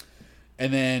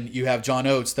 And then you have John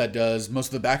Oates that does most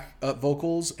of the back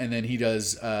vocals, and then he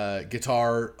does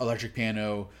guitar, electric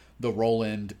piano, the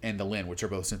Roland, and the Linn, which are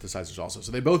both synthesizers also.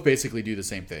 So they both basically do the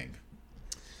same thing.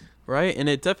 Right, and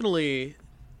it definitely,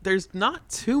 there's not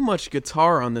too much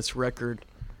guitar on this record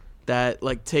that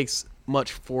like takes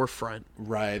much forefront.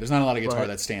 Right. There's not a lot of guitar But-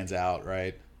 that stands out,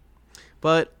 right?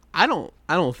 But I don't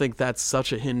think that's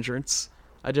such a hindrance.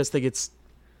 I just think it's,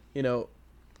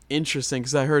 interesting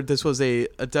because I heard this was a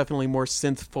definitely more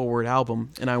synth forward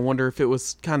album, and I wonder if it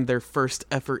was kind of their first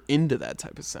effort into that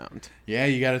type of sound. Yeah,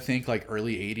 you got to think like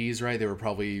early 80s, right? They were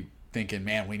probably thinking,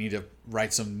 man, we need to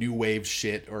write some new wave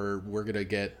shit or we're going to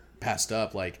get passed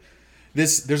up. Like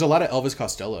there's a lot of Elvis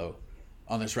Costello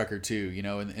on this record too,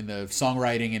 in the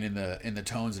songwriting and in the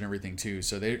tones and everything too.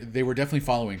 So they were definitely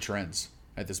following trends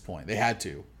at this point. They had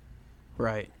to.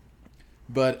 Right.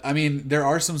 But I mean, there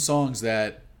are some songs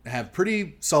that have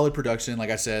pretty solid production. Like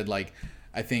I said, like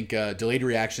I think Delayed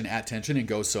Reaction, At Tension, and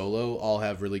Go Solo all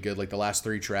have really good. Like the last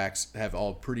 3 tracks have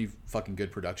all pretty fucking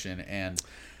good production, and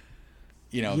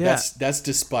that's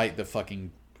despite the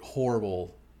fucking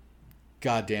horrible,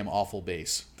 goddamn awful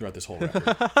bass throughout this whole record.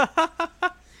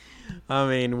 I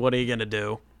mean, what are you gonna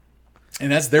do?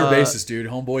 And that's their bassist, dude.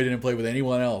 Homeboy didn't play with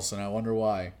anyone else, and I wonder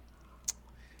why.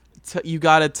 You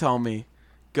gotta tell me,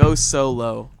 Go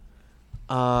Solo.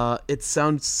 It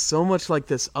sounds so much like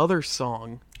this other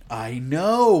song I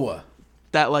know.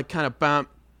 that like kind of bump,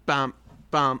 bump,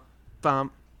 bump,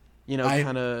 bump.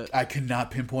 Kind of. I could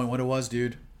not pinpoint what it was,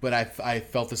 dude. But I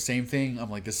felt the same thing. I'm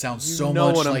like, this sounds so You know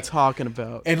much what like I'm talking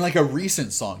about. and like a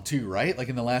recent song too, right? Like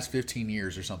in the last 15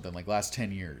 years or something, like last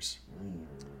 10 years.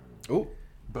 Oh,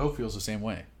 Bo feels the same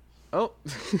way. Oh,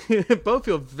 both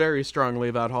feel very strongly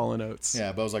about Hall & Oates.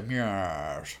 Yeah, Bo's like,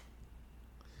 "Meow."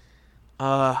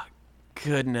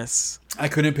 Goodness. I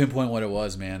couldn't pinpoint what it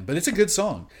was, man. But it's a good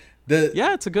song.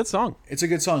 Yeah, it's a good song. It's a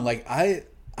good song. Like I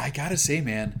gotta say,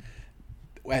 man,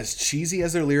 as cheesy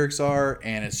as their lyrics are,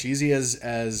 and as cheesy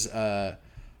as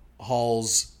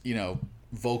Hall's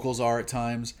vocals are at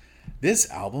times, this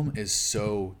album is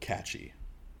so catchy.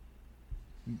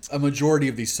 A majority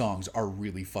of these songs are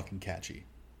really fucking catchy.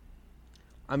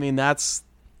 I mean, that's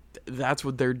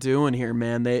what they're doing here,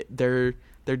 man. They're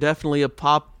definitely a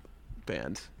pop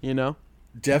band,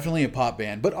 Definitely a pop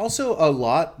band, but also a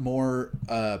lot more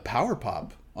power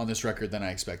pop on this record than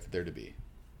I expected there to be.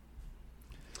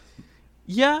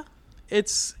 Yeah,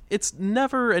 it's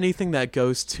never anything that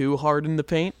goes too hard in the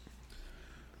paint.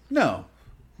 No.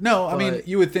 I mean, But-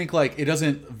 you would think like it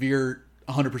doesn't veer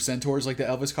 100% towards like the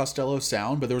Elvis Costello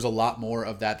sound, but there was a lot more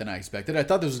of that than I expected. I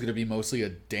thought this was going to be mostly a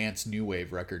dance new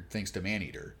wave record thanks to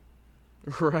Maneater.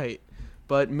 Right.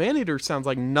 But Maneater sounds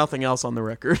like nothing else on the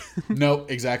record. No,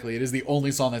 exactly. It is the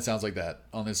only song that sounds like that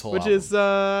on this whole Which album. is,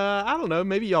 I don't know,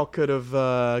 maybe y'all could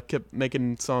have kept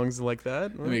making songs like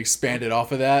that. Let me expand it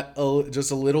off of that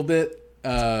just a little bit.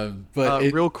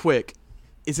 But Real quick,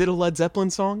 is it a Led Zeppelin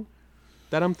song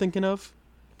that I'm thinking of?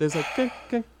 There's like...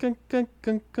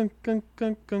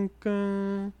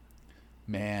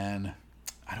 man,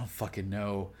 I don't fucking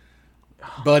know.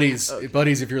 Buddies,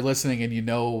 if you're listening and you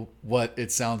know what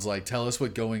it sounds like, tell us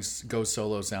what Go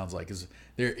Solo sounds like. Is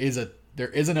there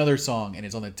is another song and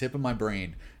it's on the tip of my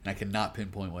brain and I cannot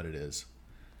pinpoint what it is.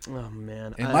 Oh,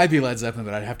 man. It might be Led Zeppelin,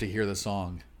 but I'd have to hear the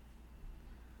song.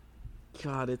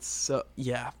 God, it's so...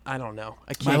 Yeah, I don't know.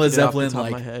 I can't My get Led it off Zeppelin the top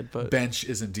of my head, but... bench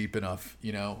isn't deep enough.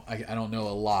 I don't know a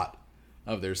lot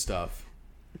of their stuff.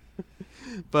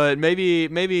 But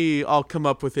maybe I'll come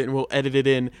up with it and we'll edit it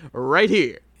in right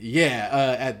here.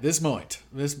 Yeah, at this moment,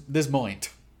 this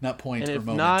moment, not point And or if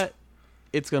moment. not,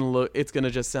 it's gonna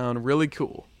just sound really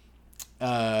cool.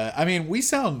 I mean, we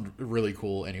sound really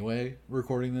cool anyway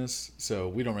recording this, so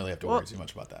we don't really have to worry too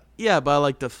much about that. Yeah, by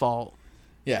like default.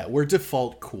 Yeah, we're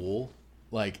default cool.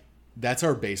 Like, that's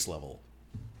our base level.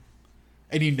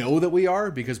 And you know that we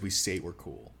are because we say we're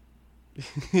cool.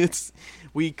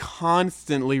 We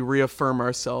constantly reaffirm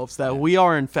ourselves that we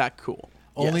are in fact cool.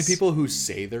 Only Yes. people who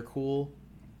say they're cool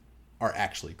are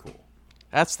actually cool.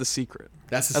 That's the secret.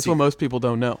 That's the That's secret. what most people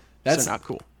don't know. That's They're not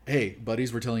cool. Hey,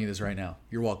 buddies, we're telling you this right now.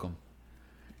 You're welcome.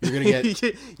 You're gonna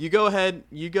get You go ahead.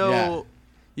 You go. Yeah.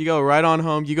 You go right on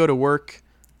home. You go to work.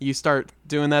 You start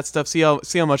doing that stuff. See how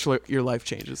much your life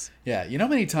changes. yeah. You know how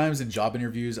many times in job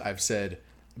interviews I've said,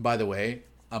 "By the way,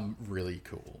 I'm really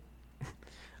cool."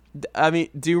 I mean,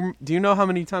 do you know how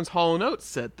many times Hall & Oates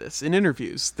said this in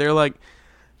interviews? They're like,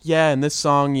 yeah, in this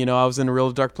song, I was in a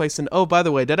real dark place. And oh, by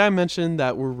the way, did I mention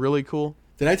that we're really cool?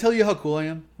 Did I tell you how cool I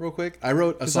am? Real quick, I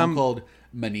wrote a song called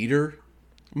 "Maneater."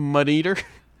 Mud Eater.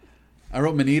 I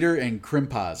wrote "Maneater" and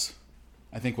 "Krimpaz."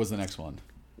 I think was the next one.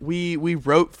 We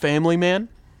wrote Family Man.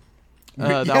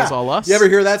 That was All Us. You ever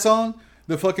hear that song?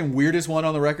 The fucking weirdest one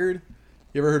on the record?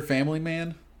 You ever heard Family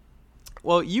Man?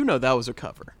 Well, you know that was a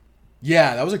cover.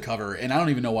 Yeah, that was a cover, and I don't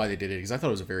even know why they did it, because I thought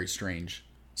it was a very strange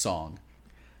song.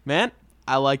 Man,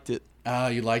 I liked it.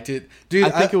 You liked it? Dude,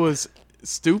 I think it was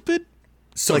stupid.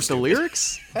 So like stupid. the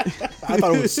lyrics. I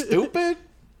thought it was stupid.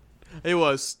 It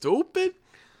was stupid,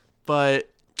 but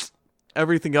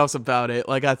everything else about it,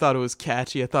 like I thought it was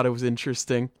catchy. I thought it was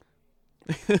interesting.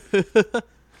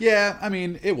 Yeah, I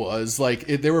mean, it was like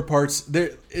there were parts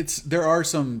there. There are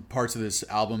some parts of this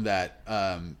album that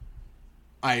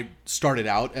I started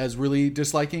out as really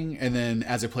disliking, and then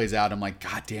as it plays out, I'm like,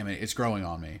 God damn it, it's growing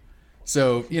on me.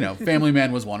 So Family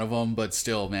Man was one of them, but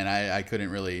still, man, I couldn't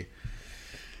really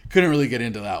get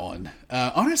into that one.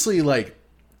 Honestly, like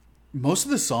most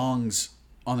of the songs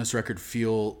on this record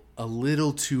feel a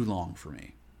little too long for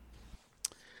me.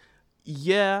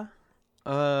 Yeah,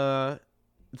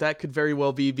 that could very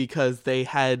well be because they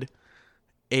had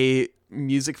a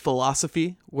music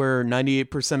philosophy where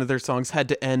 98% of their songs had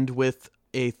to end with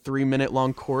a 3-minute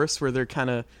long chorus where they're kind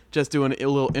of just doing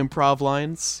little improv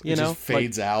lines, It just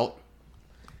fades out.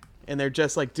 And they're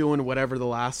just like doing whatever the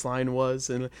last line was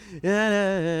and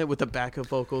with the backup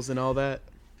vocals and all that.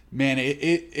 Man,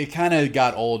 it kind of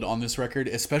got old on this record,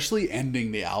 especially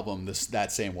ending the album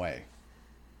that same way.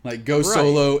 Like Go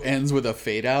Solo ends with a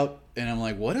fade out, and I'm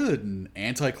like, what an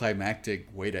anticlimactic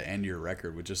way to end your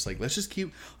record with just like let's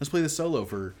play the solo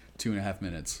for 2.5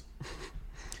 minutes.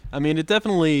 I mean, it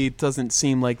definitely doesn't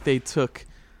seem like they took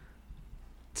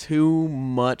too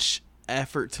much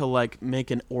effort to like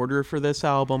make an order for this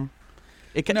album.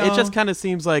 It just kind of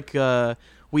seems like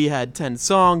we had 10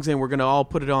 songs and we're gonna all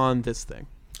put it on this thing.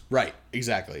 Right,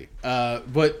 exactly.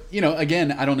 But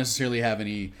again, I don't necessarily have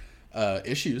any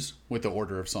issues with the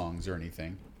order of songs or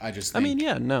anything. I just think,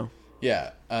 yeah,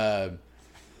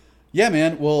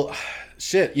 man. Well,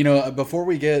 shit. Before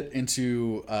we get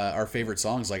into our favorite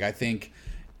songs, like I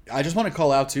just want to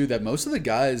call out too that most of the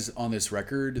guys on this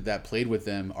record that played with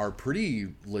them are pretty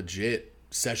legit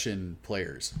session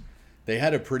players. They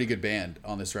had a pretty good band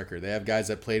on this record. They have guys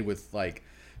that played with like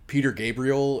Peter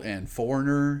Gabriel and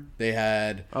Foreigner. They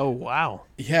had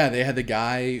they had the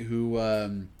guy who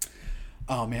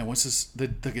oh man, what's the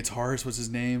guitarist? What's his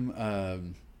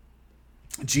name?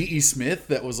 G.E. Smith,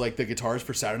 that was like the guitarist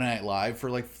for Saturday Night Live for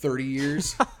like 30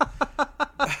 years.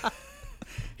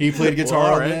 He played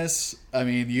guitar on this. I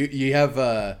mean, you have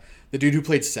the dude who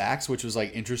played sax, which was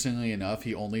like interestingly enough,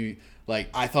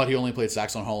 I thought he only played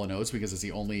sax on Hall & Oates because it's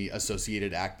the only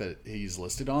associated act that he's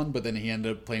listed on. But then he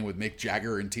ended up playing with Mick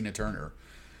Jagger and Tina Turner.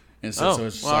 And so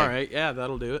it's just all right, yeah,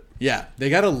 that'll do it. Yeah, they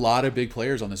got a lot of big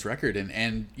players on this record,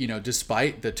 and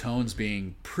despite the tones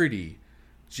being pretty,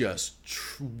 just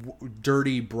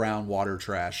dirty brown water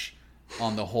trash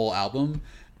on the whole album,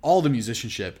 all the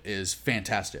musicianship is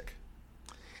fantastic.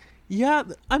 Yeah,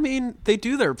 I mean, they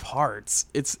do their parts.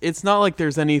 It's not like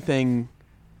there's anything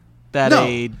that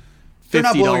a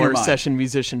 $50 session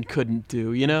musician couldn't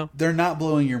do, They're not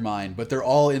blowing your mind, but they're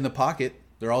all in the pocket.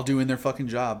 They're all doing their fucking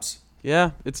jobs.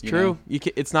 Yeah, it's true.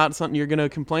 It's not something you're going to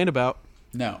complain about.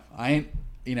 No, I ain't,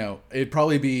 it'd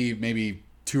probably be maybe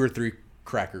 2 or 3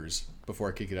 crackers before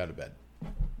I kick it out of bed.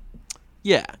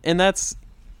 Yeah, and that's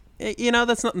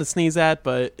nothing to sneeze at,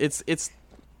 but it's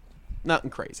nothing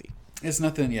crazy. It's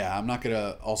nothing, yeah. I'm not going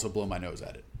to also blow my nose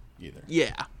at it either.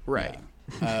 Yeah, right.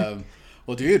 Yeah.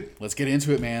 Well, dude, let's get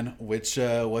into it, man. What's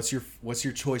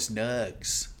your choice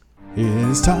nugs? It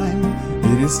is time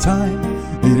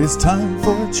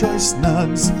for Choice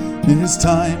Nugs. It is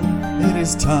time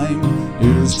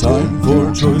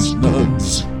for Choice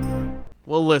Nugs.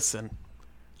 Well, listen,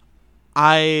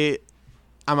 I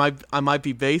might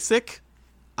be basic,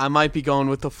 I might be going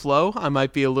with the flow, I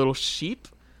might be a little sheep,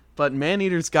 but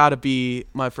Maneater's got to be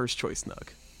my first choice nug.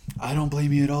 I don't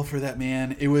blame you at all for that,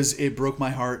 man. It broke my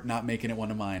heart not making it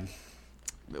one of mine.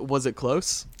 Was it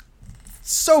close?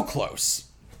 So close.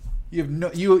 You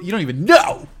don't even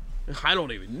know. I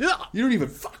don't even know. You don't even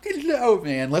fucking know,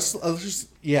 man. Let's just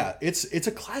it's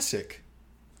a classic.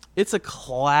 It's a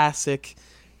classic.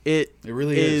 It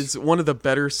really is one of the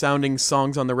better sounding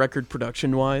songs on the record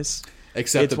production wise.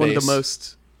 Except it's the one bass. of the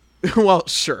most. Well,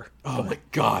 sure. Oh my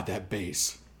god, that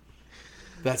bass.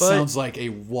 That sounds like a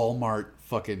Walmart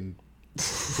fucking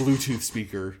Bluetooth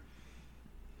speaker.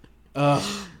 The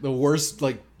worst,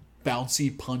 like,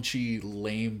 bouncy, punchy,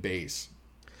 lame bass.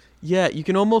 Yeah, you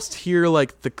can almost hear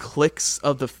like the clicks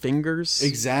of the fingers.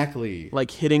 Exactly. Like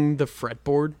hitting the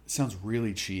fretboard. It sounds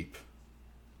really cheap.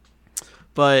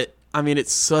 But I mean,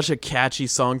 it's such a catchy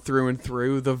song through and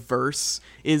through. The verse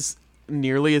is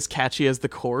nearly as catchy as the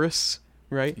chorus,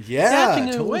 right? Yeah, Catching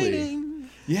and totally. waiting.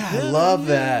 Yeah, I love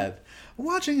that.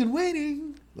 Watching and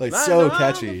waiting. Like, so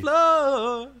catchy.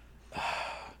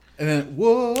 And then,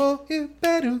 whoa.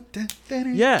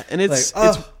 Yeah, and it's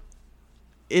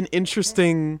an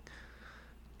interesting...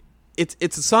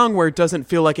 It's a song where it doesn't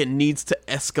feel like it needs to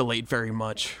escalate very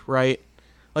much, right?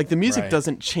 Like, the music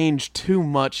doesn't change too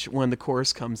much when the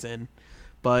chorus comes in,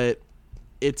 but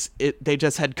they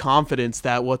just had confidence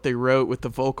that what they wrote with the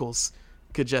vocals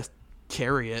could just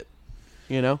carry it,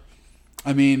 you know?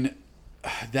 I mean,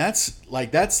 that's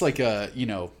like a, you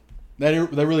know,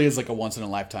 that really is like a once in a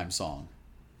lifetime song.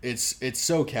 It's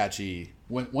so catchy.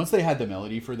 Once they had the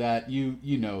melody for that, you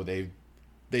know they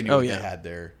knew what they had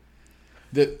there.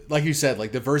 Like you said,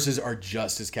 like the verses are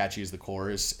just as catchy as the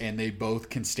chorus, and they both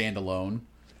can stand alone.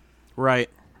 Right.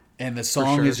 And the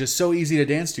song is just so easy to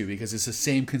dance to because it's the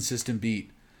same consistent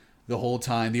beat the whole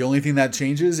time. The only thing that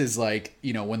changes is, like,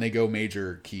 you know, when they go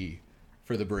major key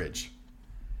for the bridge.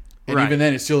 And even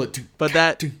then it's still but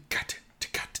that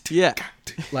yeah.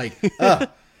 Like the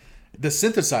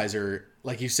synthesizer,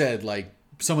 like you said, like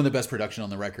some of the best production on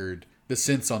the record. The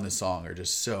synths on this song are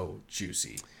just so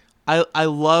juicy. I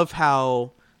love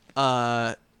how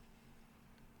God,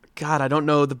 I don't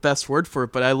know the best word for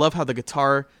it, but I love how the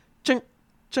guitar ching,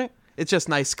 ching, it's just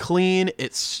nice, clean,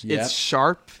 it's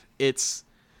sharp, it's,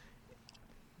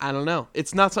 I don't know,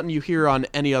 it's not something you hear on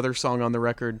any other song on the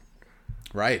record.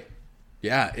 Right.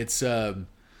 Yeah, it's and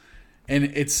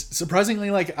it's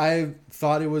surprisingly, like, I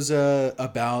thought it was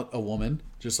about a woman,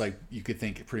 just like you could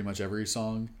think pretty much every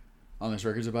song on this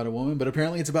record is about a woman, but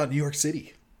apparently it's about New York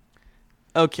City.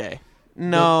 Okay.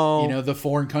 No. You know, the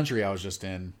foreign country I was just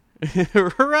in.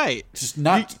 Right. Just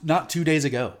not 2 days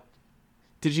ago.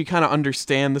 Did you kind of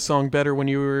understand the song better when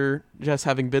you were just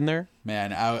having been there?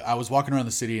 Man, I was walking around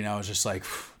the city and I was just like,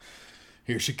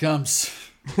 here she comes.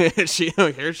 Here she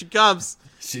comes.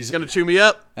 She's going to chew me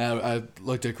up. And I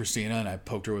looked at Christina and I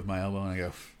poked her with my elbow and I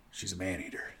go, she's a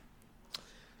man-eater.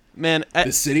 Man.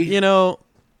 This city? You know,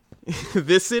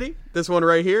 this city? This one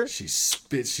right here? She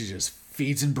spits, she just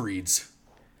feeds and breeds.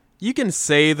 You can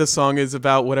say the song is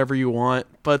about whatever you want,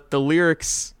 but the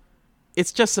lyrics,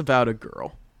 it's just about a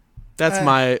girl. That's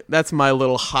my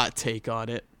little hot take on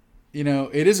it. You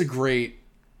know, it is a great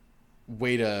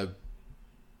way to,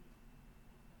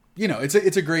 you know, it's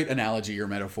a great analogy or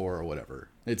metaphor or whatever.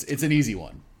 It's an easy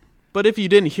one. But if you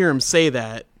didn't hear him say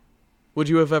that, would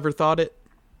you have ever thought it?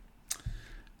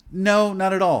 No,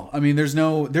 not at all. I mean, there's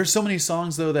so many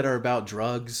songs though that are about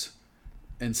drugs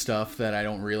and stuff that I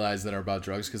don't realize that are about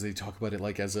drugs because they talk about it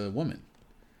like as a woman.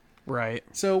 Right.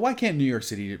 So why can't New York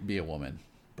City be a woman,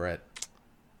 Brett?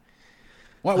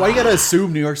 Why you gotta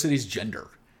assume New York City's gender?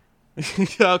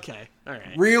 Okay. All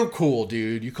right. Real cool,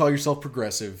 dude. You call yourself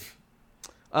progressive.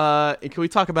 Can we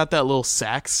talk about that little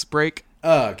sax break?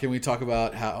 Can we talk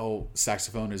about how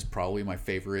saxophone is probably my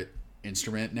favorite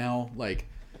instrument now? Like,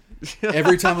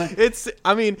 every time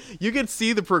I mean, you can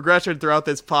see the progression throughout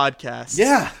this podcast.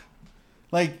 Yeah.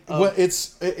 Like,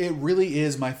 it really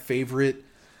is my favorite.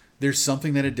 There's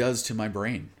something that it does to my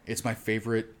brain. It's my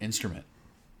favorite instrument.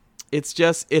 It's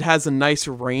just, it has a nice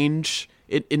range.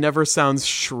 It never sounds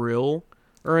shrill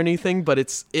or anything, but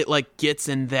it like gets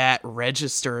in that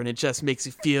register and it just makes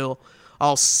you feel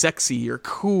all sexy or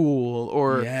cool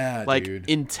or dude.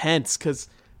 intense, because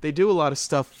they do a lot of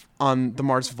stuff on the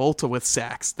Mars Volta with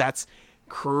sax. That's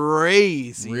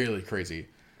crazy. Really crazy.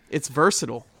 It's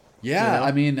versatile. Yeah, you know?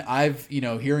 I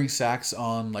mean, hearing sax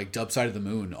on like Dub Side of the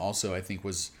Moon also I think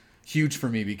was huge for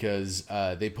me because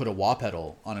they put a wah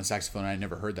pedal on a saxophone. I had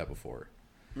never heard that before.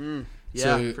 Yeah,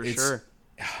 so for sure.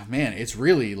 Man, it's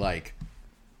really like,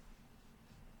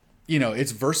 you know,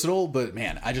 it's versatile, but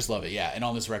man, I just love it. Yeah, and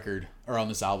on this record or on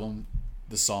this album,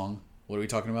 the song, what are we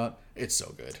talking about? It's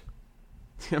so good.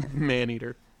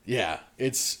 Man-eater. Yeah,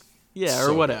 it's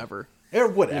or whatever. Or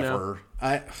whatever. You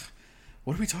know?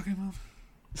 What are we talking about?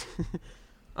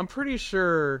 I'm pretty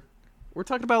sure we're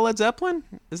talking about Led Zeppelin.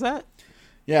 Is that?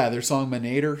 Yeah, their song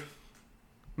Manator.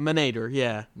 Manator,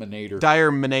 yeah. Manator.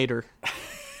 Dire Manator.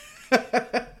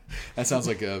 That sounds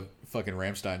like a fucking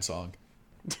Rammstein song.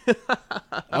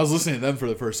 I was listening to them for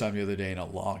the first time the other day in a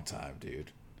long time,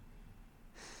 dude.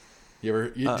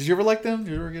 Did you ever like them?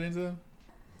 Did you ever get into them?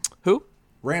 Who?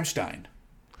 Rammstein.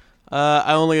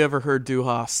 I only ever heard Du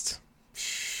Hast.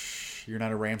 You're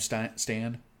not a Rammstein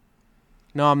stan?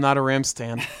 No, I'm not a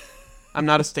Ramstein. I'm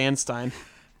not a Stanstein.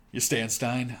 You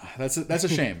Stanstein? That's a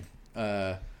shame.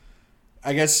 I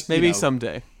guess maybe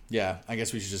someday. Yeah, I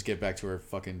guess we should just get back to our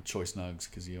fucking choice nugs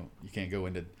because you can't go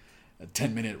into a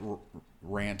 10-minute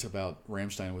rant about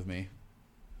Rammstein with me.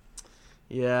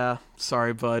 Yeah,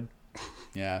 sorry, bud.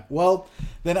 Yeah. Well,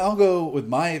 then I'll go with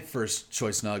my first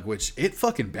choice nug, which it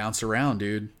fucking bounced around,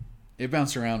 dude. It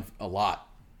bounced around a lot.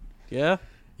 Yeah.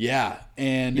 Yeah,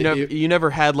 and You never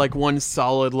had like one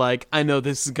solid like I know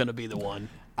this is gonna be the one.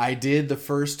 I did the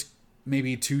first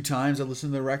maybe 2 times I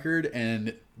listened to the record,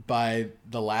 and by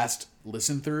the last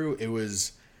listen through,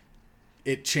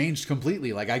 it changed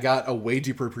completely. Like I got a way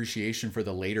deeper appreciation for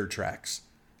the later tracks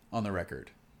on the record.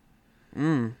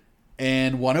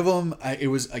 And one of them, it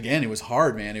was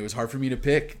hard, man. It was hard for me to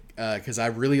pick because I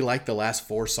really liked the last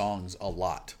 4 songs a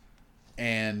lot.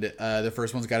 And the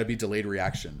first one's got to be Delayed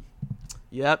Reaction.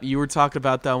 Yep, you were talking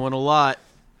about that one a lot.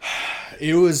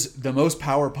 It was the most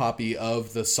power poppy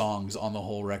of the songs on the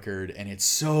whole record, and it's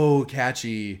so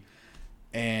catchy.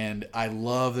 And I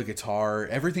love the guitar,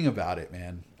 everything about it,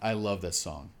 man. I love this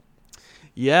song.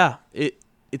 Yeah, it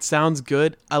sounds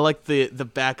good. I like the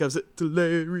backups.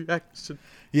 Delay reaction.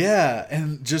 Yeah,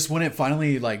 and just when it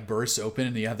finally like bursts open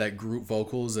and you have that group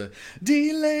vocals,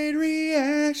 delayed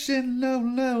reaction,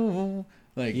 no.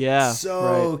 Like, yeah,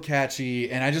 so right.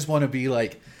 catchy. And I just want to be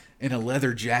like in a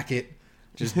leather jacket,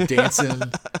 just dancing,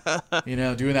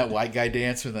 doing that white guy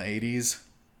dance from the 80s.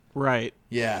 Right.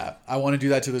 Yeah, I want to do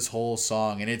that to this whole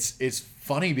song. And it's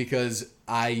funny because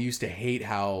I used to hate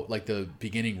how like the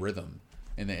beginning rhythm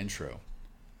in the intro.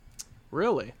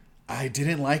 Really? I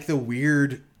didn't like the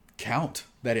weird count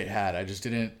that it had. I just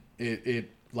didn't, it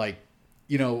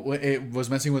was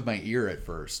messing with my ear at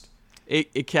first.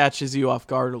 It catches you off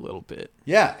guard a little bit.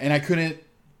 Yeah, and I couldn't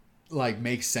like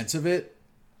make sense of it.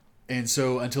 And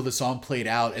so until the song played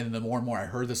out and the more and more I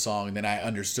heard the song, then I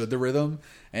understood the rhythm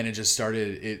and it just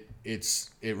started,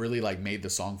 it really like made the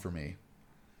song for me.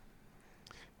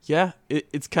 Yeah,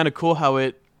 it's kind of cool how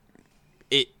it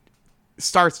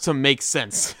starts to make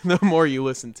sense the more you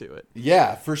listen to it.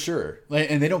 Yeah, for sure.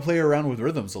 And they don't play around with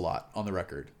rhythms a lot on the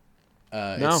record.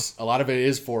 No. A lot of it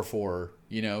is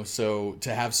 4/4, so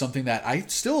to have something that I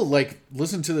still like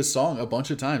listen to this song a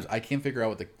bunch of times, I can't figure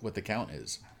out what the count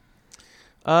is.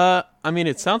 I mean,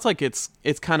 it sounds like it's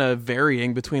kind of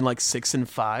varying between like 6 and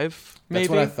 5, maybe. That's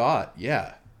what I thought.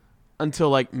 Yeah. Until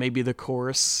like maybe the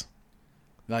chorus.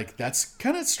 Like that's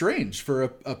kind of strange for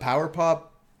a power pop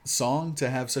song to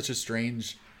have such a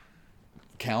strange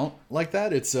count like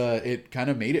that. It kind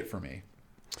of made it for me.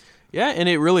 Yeah, and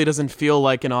it really doesn't feel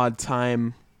like an odd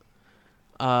time.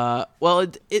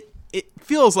 Well, it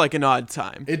feels like an odd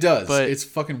time. It does. But it's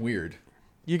fucking weird.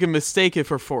 You can mistake it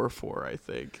for 4/4, I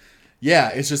think. Yeah,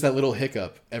 it's just that little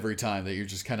hiccup every time that you're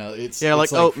just kind of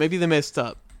oh, maybe they messed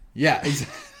up. Yeah,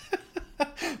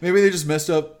 maybe they just messed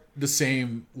up the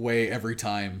same way every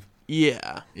time.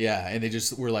 Yeah. Yeah, and they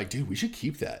just were like, dude, we should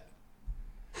keep that.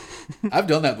 I've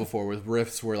done that before with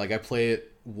riffs where like I play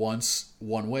it once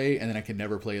one way and then I can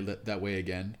never play it that way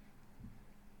again.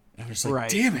 And I'm just like,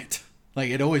 damn it.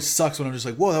 Like it always sucks when I'm just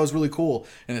like, whoa, that was really cool.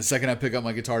 And the second I pick up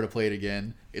my guitar to play it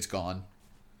again, it's gone.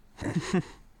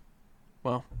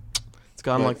 Well, it's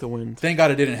gone like the wind. Thank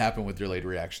God it didn't happen with Delayed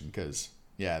Reaction because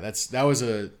yeah,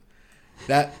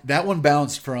 that one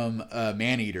bounced from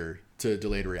Maneater to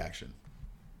Delayed Reaction.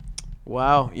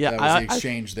 Wow. Yeah. That was the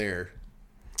exchange there.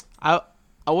 I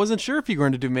wasn't sure if you were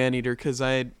going to do Maneater because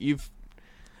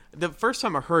the first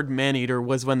time I heard Maneater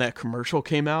was when that commercial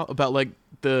came out about like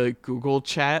the Google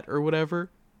chat or whatever.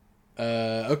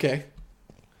 Okay.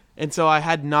 And so I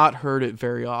had not heard it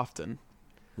very often.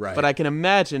 Right. But I can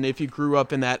imagine if you grew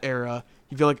up in that era,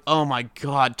 you'd be like, oh my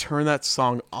God, turn that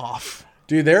song off.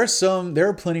 Dude, there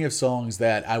are plenty of songs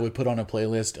that I would put on a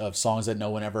playlist of songs that no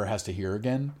one ever has to hear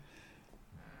again.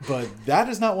 But that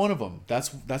is not one of them.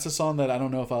 That's a song that I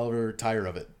don't know if I'll ever tire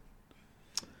of it.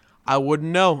 I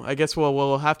wouldn't know. I guess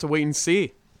we'll have to wait and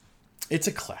see. It's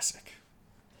a classic.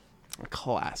 A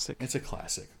classic. It's a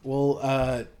classic.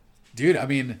 Well, dude, I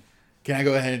mean, can I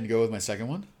go ahead and go with my second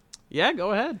one? Yeah,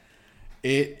 go ahead.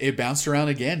 It bounced around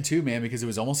again too, man, because it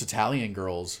was almost Italian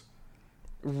Girls.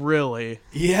 Really?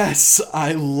 Yes,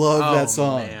 I love that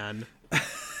song. Oh man.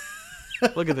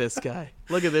 Look at this guy.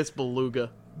 Look at this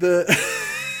beluga.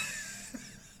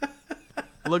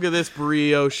 Look at this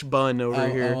brioche bun over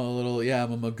here. I'm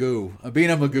a magoo. I'm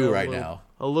being a magoo right now.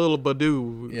 A little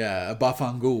badoo. Yeah, a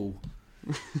bafangoo.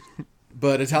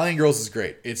 But Italian Girls is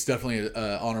great. It's definitely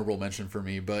an honorable mention for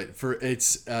me. But for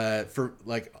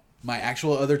like my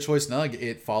actual other choice nug,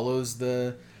 it follows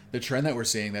the trend that we're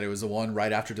seeing, that it was the one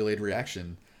right after Delayed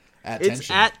Reaction. It's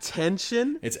At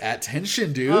Tension? It's At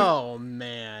Tension, dude. Oh,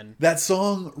 man. That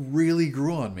song really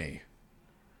grew on me.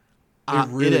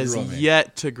 It has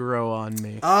yet to grow on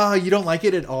me. You don't like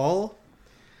it at all?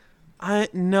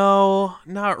 No,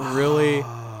 not really.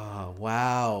 Oh,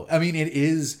 wow. I mean, it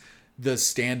is the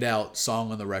standout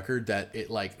song on the record that it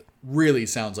like really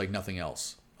sounds like nothing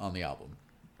else on the album.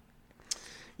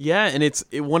 Yeah, and it's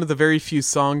one of the very few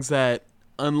songs that,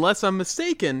 unless I'm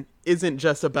mistaken, isn't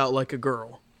just about like a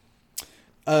girl.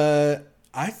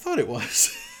 I thought it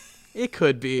was. It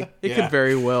could be. It Yeah. could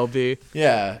very well be.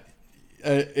 Yeah,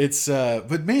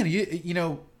 but man, you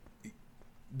know,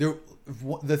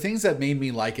 the things that made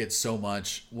me like it so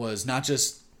much was not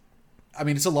just, I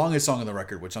mean, it's the longest song on the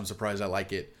record, which I'm surprised I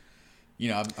like it. You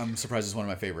know, I'm surprised it's one of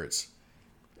my favorites.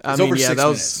 It's over 6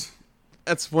 minutes.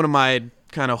 That's one of my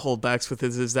kind of holdbacks with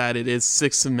this is that it is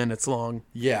 6 minutes long.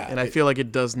 Yeah, And I feel like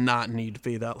it does not need to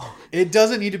be that long. it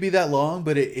doesn't need to be that long,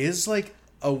 but it is like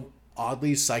a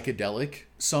oddly psychedelic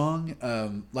song.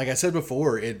 Like I said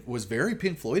before, it was very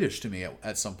Pink Floydish to me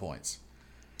at some points.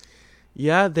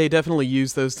 Yeah, they definitely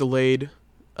use those delayed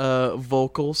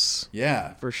vocals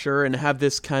Yeah, for sure and have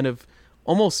this kind of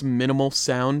almost minimal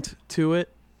sound to it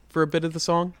for a bit of the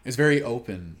song. it's very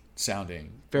open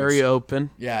sounding. Very which, open.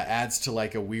 yeah, adds to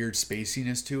like a weird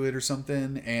spaciness to it or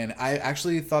something. And I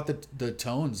actually thought that the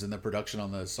tones and the production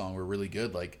on the song were really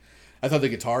good. Like, I thought the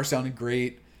guitar sounded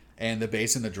great, and the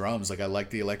bass and the drums. Like, I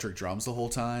liked the electric drums the whole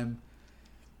time.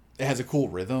 It has a cool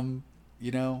rhythm,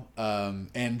 you know.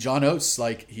 And John Oates,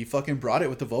 like, he fucking brought it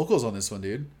with the vocals on this one,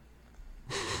 dude.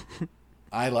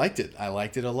 I liked it. I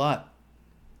liked it a lot.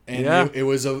 And Yeah. it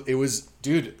was,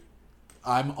 dude.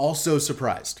 I'm also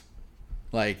surprised.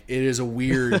 Like, it is a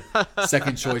weird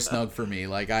second choice snug for me.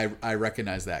 Like, I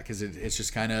recognize that because it's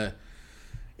just kind of,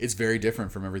 it's very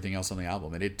different from everything else on the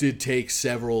album. And it did take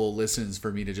several listens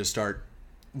for me to just start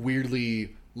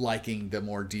weirdly liking the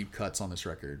more deep cuts on this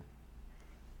record.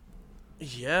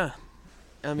 Yeah.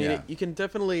 I mean, Yeah. you can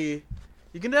definitely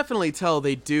tell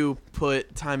they do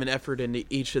put time and effort into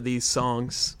each of these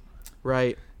songs,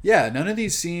 right? Yeah, none of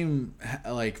these seem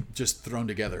like just thrown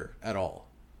together at all.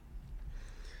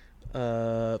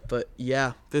 But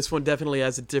yeah, this one definitely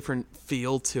has a different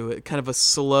feel to it. Kind of a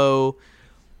slow,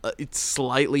 it's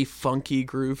slightly funky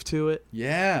groove to it,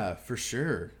 Yeah, for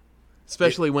sure.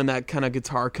 especially when that kind of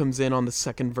guitar comes in on the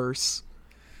second verse.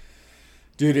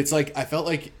 Dude, it's like I felt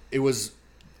like it was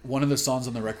one of the songs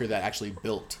on the record that actually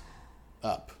built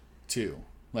up too.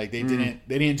 Like they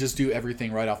didn't just do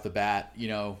everything right off the bat, you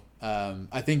know.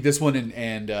 I think this one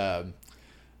and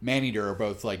Maneater are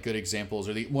both like good examples,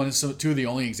 or two of the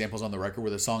only examples on the record where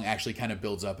the song actually kind of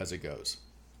builds up as it goes.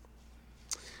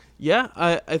 Yeah,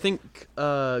 I think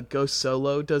Go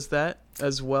Solo does that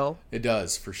as well, It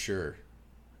does for sure.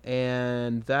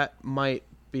 and that might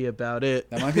be about it.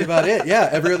 That might be about it. Yeah,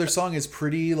 every other song is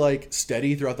pretty like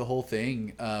steady throughout the whole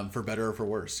thing, for better or for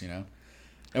worse, you know.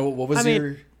 And what was I mean,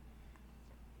 your?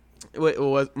 Wait,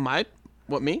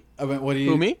 what me? I mean, what do you?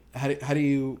 Who, me? How do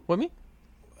you? What me?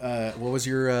 What was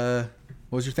your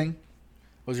thing?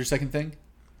 What was your second thing?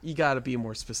 You got to be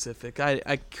more specific.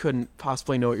 I couldn't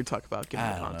possibly know what you're talking about. Given I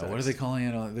the don't context. know. What are they calling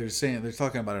it? They're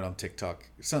talking about it on TikTok.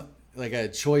 Some like a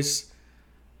choice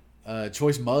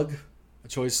mug, a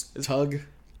choice tug.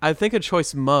 I think a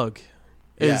choice mug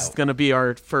is Yeah. going to be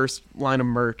our first line of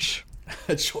merch.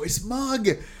 A choice mug.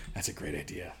 That's a great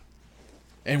idea.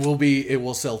 And it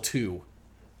will sell 2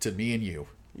 to me and you.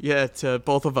 Yeah, to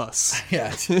both of us.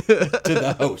 Yeah, to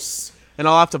the hosts. And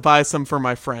I'll have to buy some for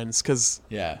my friends because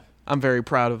Yeah. I'm very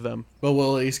proud of them. But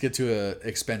we'll at least get to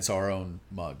expense our own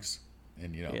mugs,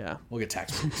 and Yeah. we'll get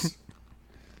tax breaks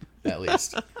at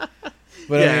least.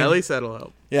 But Yeah, I mean, at least that'll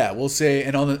help. yeah, we'll say,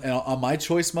 and on my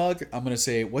choice mug, I'm gonna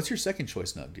say, what's your second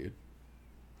choice mug, dude?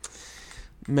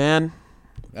 Man,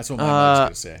 That's what my mug's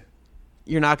gonna say.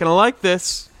 you're not going to like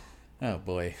this. Oh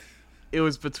boy. It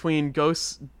was between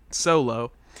Ghost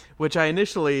Solo, which I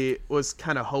initially was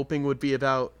kind of hoping would be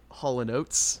about Hall &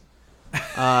 Oates.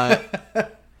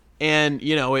 And,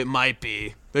 it might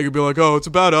be. They could be like, oh, it's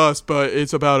about us, but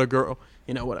it's about a girl.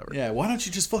 Whatever. Yeah, why don't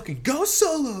you just fucking go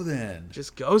solo then?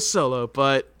 Just go solo.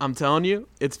 But I'm telling you,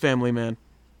 it's Family Man.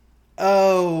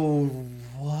 Oh,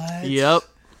 what? Yep.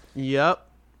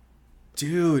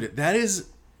 Dude, that is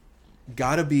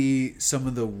gotta be some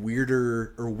of the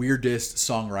weirder or weirdest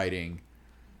songwriting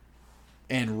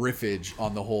and riffage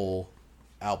on the whole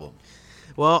album.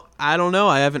 Well, I don't know.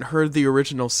 I haven't heard the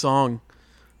original song,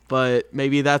 but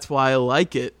maybe that's why I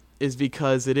like it, is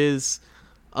because it is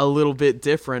a little bit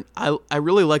different. I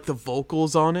really like the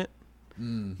vocals on it.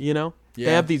 Yeah. They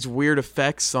have these weird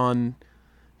effects on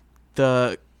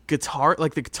the guitar.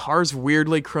 Like the guitar's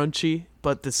weirdly crunchy,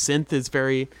 but the synth is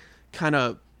very kind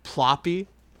of ploppy.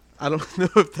 I don't know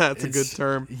if that's a good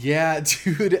term. Yeah,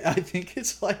 dude, I think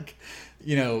it's like,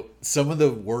 some of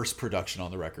the worst production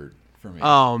on the record for me.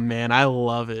 Oh man, I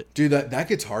love it. Dude, that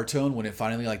guitar tone when it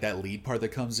finally, like, that lead part that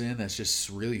comes in that's just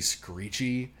really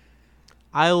screechy.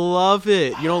 I love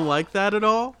it. You don't like that at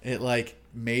all? It like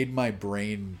made my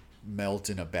brain melt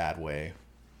in a bad way.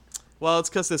 Well, it's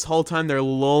because this whole time they're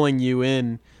lulling you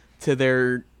in to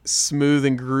their smooth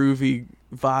and groovy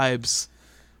vibes.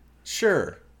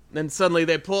 Sure. Then suddenly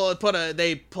they pull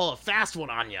a fast one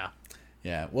on you.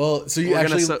 Yeah. Well, so you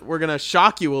We're gonna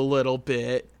shock you a little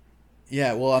bit.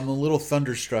 Yeah. Well, I'm a little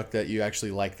thunderstruck that you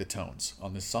actually like the tones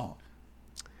on this song.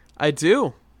 I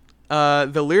do.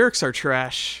 The lyrics are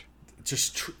trash.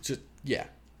 Just yeah.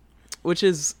 Which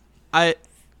is on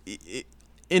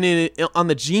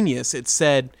the Genius, it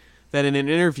said that in an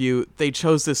interview they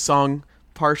chose this song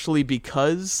partially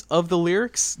because of the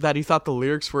lyrics, that he thought the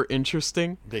lyrics were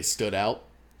interesting. They stood out.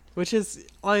 Which is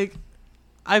like,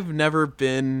 I've never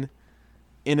been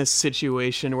in a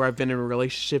situation where I've been in a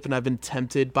relationship and I've been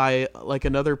tempted by like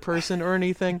another person or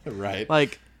anything. Right.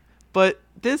 Like, but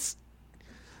this,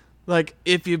 like,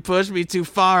 if you push me too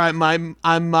far, I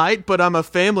might, but I'm a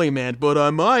family man, but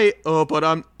I might. Oh, but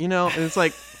I'm, and it's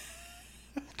like,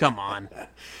 come on.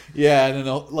 Yeah, and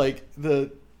then like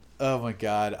oh my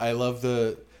god, I love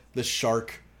the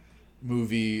shark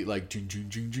movie, like and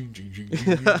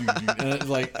it's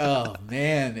like, oh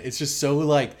man, it's just so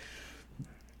like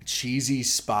cheesy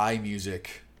spy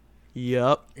music.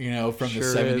 Yep. From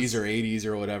Sure the 70s is. or 80s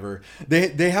or whatever.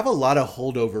 They have a lot of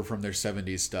holdover from their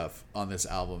 70s stuff on this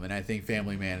album, and I think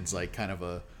Family Man is like kind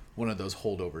of one of those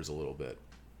holdovers a little bit.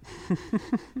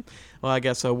 Well, I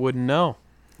guess I wouldn't know.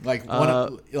 Like One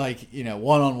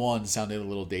on One sounded a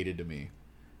little dated to me.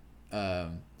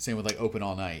 Same with like Open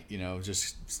All Night,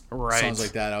 just Right. songs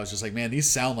like that. I was just like, man, these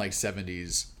sound like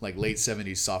 70s, like late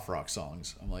 70s soft rock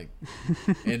songs. I'm like,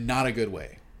 in not a good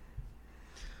way.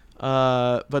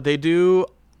 But they do.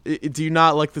 Do you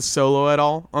not like the solo at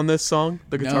all on this song?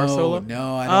 The guitar solo?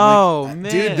 No, I don't.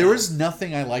 Man, Dude, there was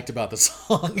nothing I liked about the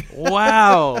song.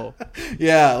 Wow.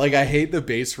 Yeah, like I hate the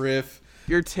bass riff.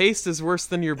 Your taste is worse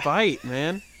than your bite,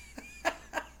 man.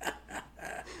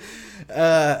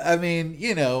 I mean,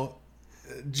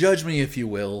 judge me if you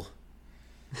will.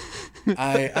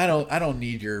 I don't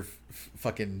need your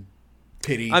fucking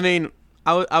pity. I mean,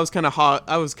 I was kind of hot.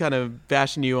 I was kind of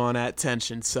bashing you on At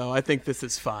Tension, so I think this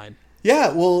is fine.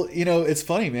 Yeah, well, it's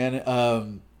funny,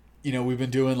 man. We've been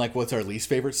doing like what's our least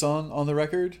favorite song on the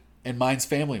record, and mine's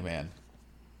Family Man.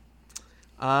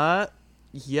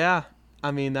 Yeah. I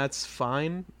mean, that's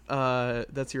fine.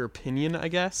 That's your opinion, I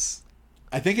guess.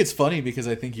 I think it's funny because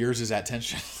I think yours is At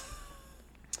Tension.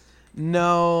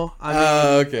 No, I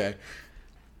mean, okay.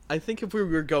 I think if we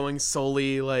were going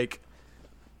solely like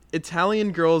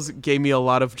Italian Girls gave me a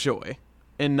lot of joy,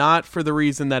 and not for the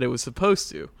reason that it was supposed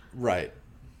to. Right.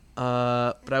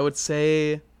 But I would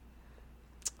say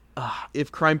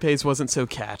if Crime Pays wasn't so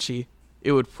catchy,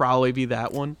 it would probably be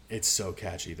that one. It's so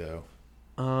catchy though.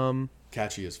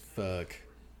 Catchy as fuck.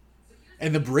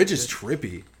 And the bridge is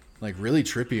trippy. Like really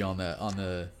trippy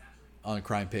on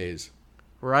Crime Pays.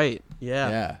 Right.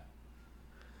 Yeah.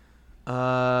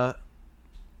 Yeah.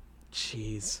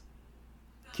 Jeez.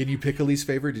 Can you pick a least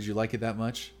favorite? Did you like it that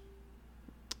much?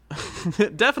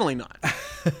 Definitely not.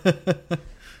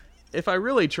 If I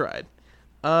really tried.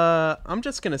 I'm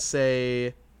just going to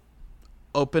say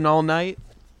Open All Night.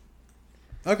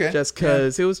 Okay. Just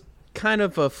because it was kind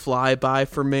of a flyby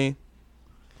for me.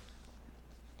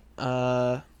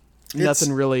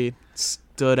 Nothing really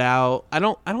stood out. I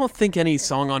don't think any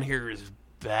song on here is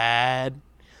bad.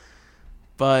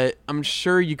 But I'm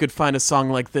sure you could find a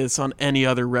song like this on any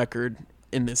other record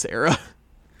in this era.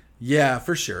 Yeah,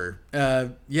 for sure.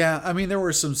 Yeah, I mean, there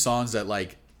were some songs that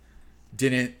like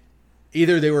didn't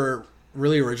either they were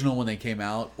really original when they came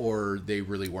out or they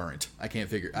really weren't. I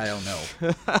don't know.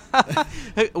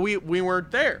 we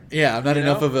weren't there. Yeah, I'm not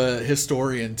enough of a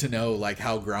historian to know like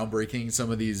how groundbreaking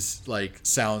some of these like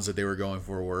sounds that they were going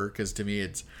for were, because to me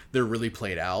they're really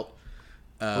played out.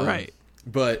 Right.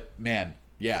 But man,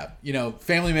 yeah,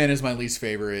 Family Man is my least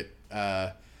favorite.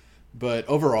 But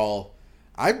overall,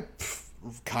 I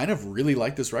kind of really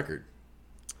like this record.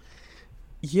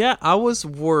 Yeah, I was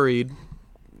worried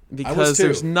because I was too.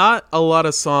 there's not a lot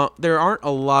of there aren't a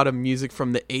lot of music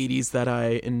from the 80s that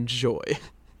I enjoy.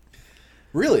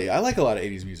 Really? I like a lot of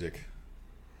 80s music.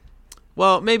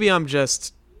 Well, maybe I'm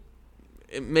just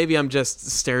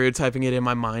stereotyping it in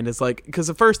my mind as like, because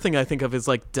the first thing I think of is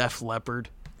like Def Leppard.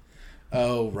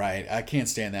 Oh, right. I can't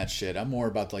stand that shit. I'm more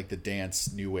about like the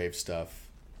dance new wave stuff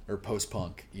or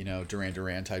post-punk, Duran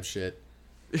Duran type shit.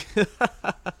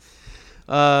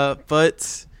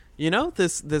 But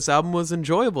this album was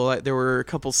enjoyable. There were a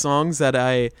couple songs that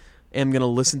I am going to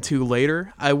listen to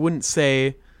later. I wouldn't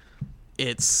say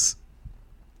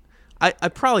I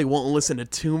probably won't listen to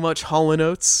too much Hall &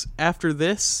 Oates after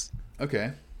this.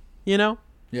 Okay. you know?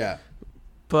 Yeah.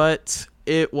 But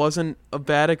it wasn't a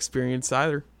bad experience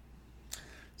either.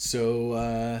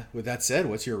 So, with that said,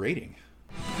 what's your rating?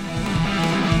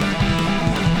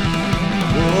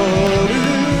 What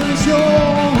is your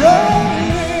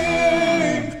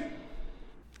rating?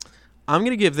 I'm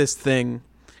going to give this thing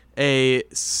a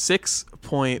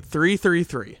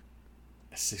 6.333.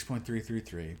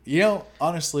 6.333. You know,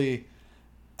 honestly,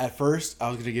 at first I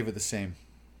was gonna give it the same,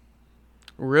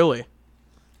 Really?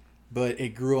 but it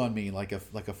grew on me like a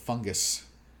fungus,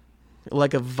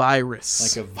 Like a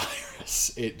virus. like a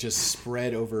virus. It just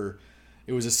spread over.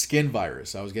 It was a skin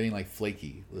virus. I was getting like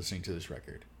flaky listening to this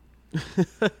record,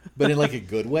 but in like a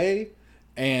good way.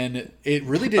 And it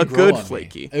really did A grow good on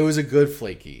flaky. me. It was a good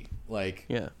flaky. Like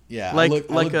yeah. yeah. Like I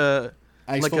like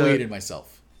exfoliated a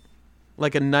myself.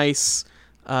 like a nice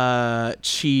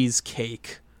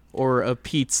cheesecake or a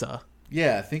pizza.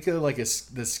 Yeah, think of like the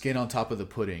skin on top of the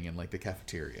pudding in like the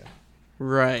cafeteria.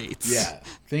 Right. Yeah,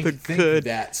 The think good-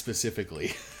 that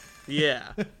specifically.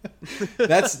 Yeah.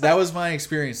 That was my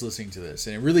experience listening to this,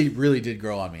 and it really did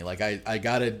grow on me. Like I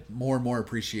got a more and more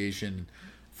appreciation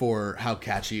for how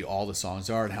catchy all the songs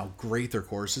are and how great their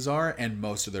choruses are and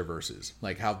most of their verses.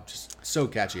 Like how just so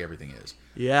catchy everything is.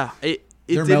 Yeah. It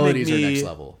Their did melodies make me, are next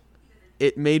level.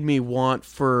 It made me want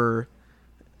for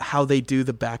how they do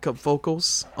the backup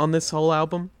vocals on this whole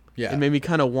album. Yeah. It made me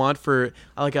kind of want for,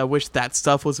 like, I wish that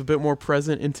stuff was a bit more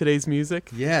present in today's music.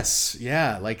 Yes,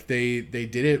 yeah, like they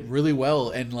did it really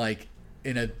well, and like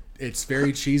it's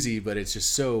very cheesy, but it's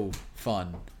just so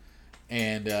fun.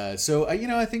 And so you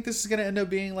know, I think this is gonna end up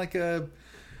being like a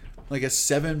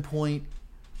 7.4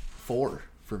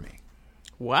 for me.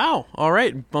 Wow. All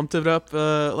right. Bumped it up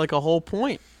like a whole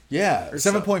point. Yeah,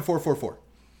 7.444.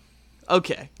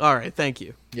 Okay. All right. Thank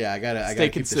you. Yeah, I gotta Stay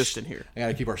keep consistent here. I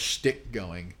gotta keep our shtick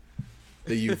going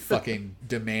that you fucking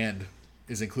demand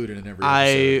is included in every I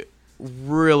episode.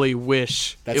 really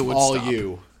wish That's it would all stop.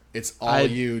 you. It's all I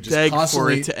you. Just beg for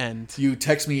constantly it to end. You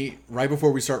text me right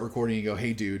before we start recording and go,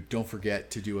 "Hey, dude, don't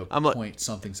forget to do a I'm like, point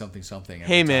something something something."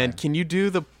 Hey, every man, time." can you do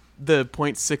the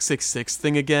 .666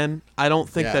 thing again? I don't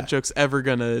think Yeah. that joke's ever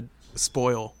gonna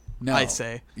spoil. No. I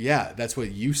say. Yeah, that's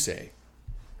what you say.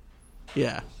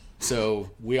 Yeah. So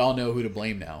we all know who to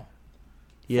blame now.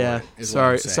 Yeah. it, is what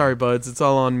I'm saying. Sorry, buds. It's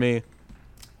all on me.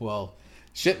 Well,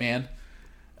 shit, man.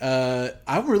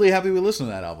 I'm really happy we listened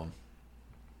to that album.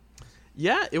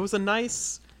 Yeah, it was a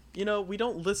nice. You know, we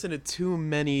don't listen to too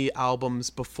many albums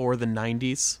before the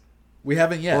 90s. We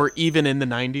haven't yet. Or even in the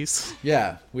 90s.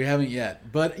 Yeah, we haven't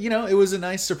yet. But, you know, it was a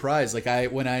nice surprise. Like,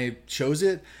 when I chose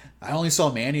it, I only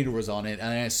saw Maneater was on it, and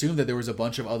I assumed that there was a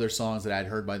bunch of other songs that I'd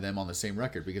heard by them on the same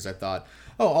record, because I thought,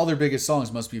 oh, all their biggest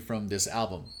songs must be from this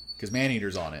album, because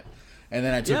Maneater's on it. And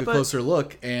then I took a closer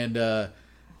look, and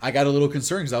I got a little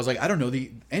concerned, because I was like, I don't know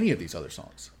any of these other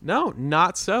songs. No,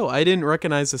 not so. I didn't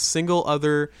recognize a single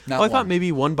other. Not I thought one.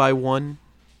 maybe One by One.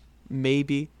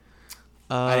 Maybe.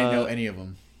 I didn't know any of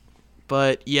them.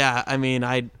 But yeah, I mean,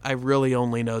 I really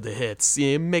only know the hits.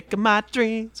 You make my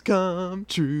dreams come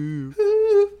true.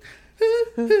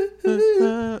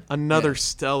 Another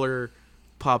stellar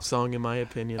pop song, in my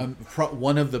opinion.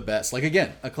 One of the best. Like,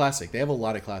 again, a classic. They have a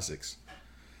lot of classics.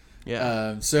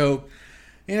 Yeah. So,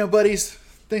 you know, buddies,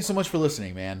 thanks so much for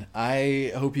listening, man.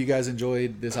 I hope you guys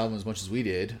enjoyed this album as much as we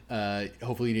did.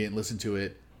 Hopefully you didn't listen to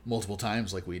it multiple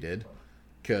times like we did,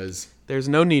 because There's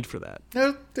no need for that.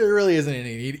 there really isn't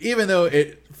any need, even though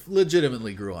it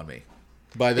legitimately grew on me.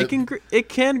 It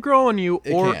can grow on you,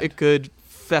 or can. it could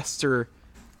fester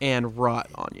and rot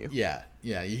on you. Yeah,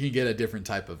 you can get a different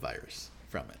type of virus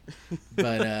from it.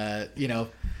 But, you know,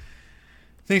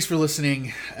 thanks for listening.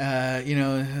 You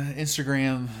know,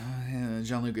 Instagram,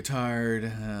 Jean-Luc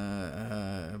Guittard,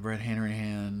 Brett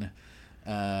Hanrahan,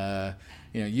 you know,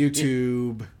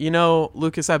 YouTube. You know,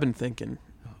 Lucas, I've been thinking.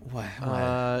 What?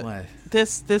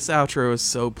 This outro is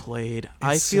so played.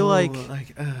 I It's feel so, like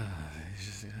it's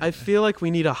just, I feel like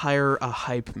we need to hire a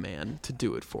hype man to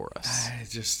do it for us. I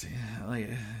just like.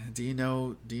 Do you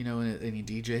know any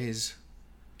DJs?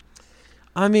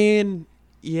 I mean,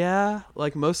 yeah,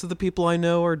 like most of the people I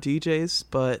know are DJs,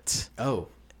 but Oh,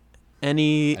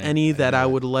 any I that know I that.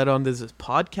 would let on this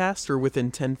podcast or within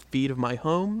 10 feet of my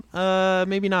home,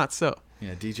 maybe not so.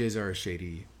 yeah. DJs are a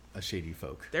shady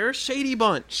folk. They're a shady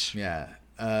bunch. Yeah.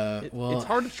 Well, it's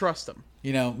hard to trust them.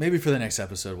 You know, maybe for the next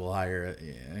episode we'll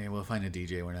find a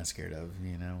DJ we're not scared of.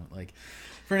 You know, like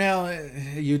for now,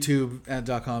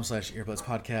 YouTube.com/earbuds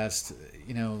podcast.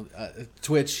 You know,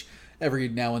 Twitch. Every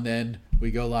now and then we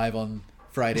go live on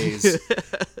Fridays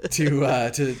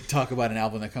to talk about an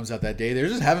album that comes out that day. There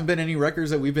just haven't been any records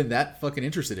that we've been that fucking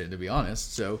interested in, to be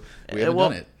honest. So we haven't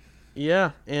done it.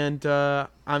 Yeah, and I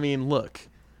mean, look,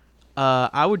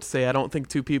 I would say I don't think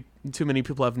too many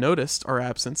people have noticed our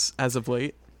absence as of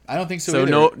late. I don't think so. So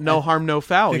either. no harm, no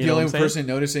foul. I think You the know what only I'm saying? person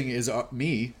noticing is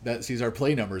me that sees our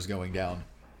play numbers going down,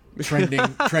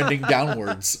 trending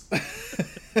downwards.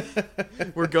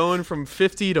 We're going from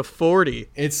 50 to 40.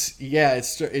 It's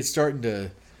starting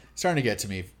to get to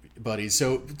me, buddies.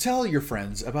 So tell your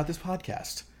friends about this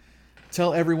podcast.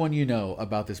 Tell everyone you know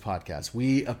about this podcast.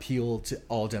 We appeal to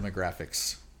all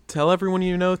demographics. Tell everyone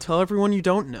you know. Tell everyone you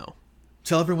don't know.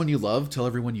 Tell everyone you love. Tell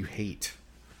everyone you hate.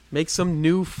 Make some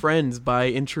new friends by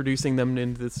introducing them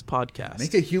into this podcast.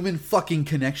 Make a human fucking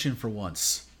connection for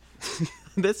once.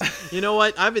 This, you know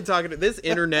what? I've been talking to this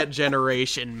internet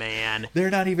generation, man. They're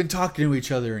not even talking to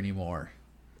each other anymore.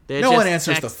 They're No just one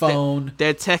answers the phone.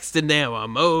 They're texting their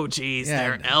emojis,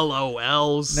 Yeah, their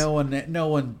LOLs. No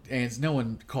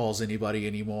one calls anybody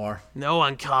anymore. No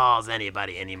one calls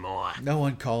anybody anymore. No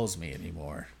one calls me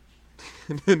anymore.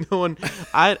 No one.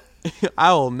 I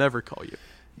will never call you.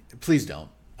 Please don't.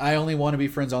 I only want to be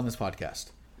friends on this podcast.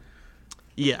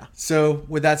 Yeah. So,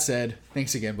 with that said,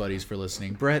 thanks again, buddies, for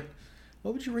listening. Brett,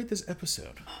 what would you rate this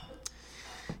episode?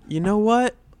 You know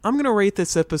what? I'm gonna rate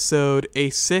this episode a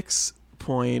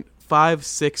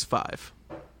 6.565.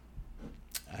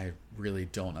 I really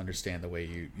don't understand the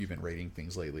way you've been rating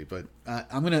things lately, but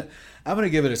I'm gonna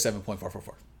give it a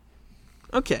 7.444.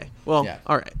 Okay. Well, Yeah.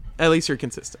 all right. At least you're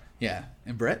consistent. Yeah,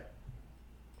 and Brett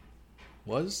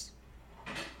was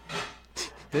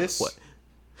this What?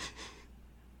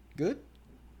 good?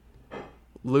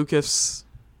 Lucas,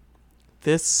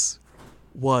 this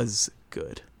was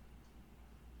good.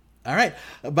 All right,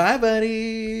 bye,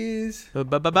 buddies. Bye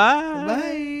bye bye.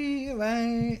 Bye,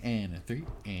 bye. And a 3,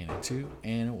 and a 2,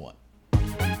 and a 1.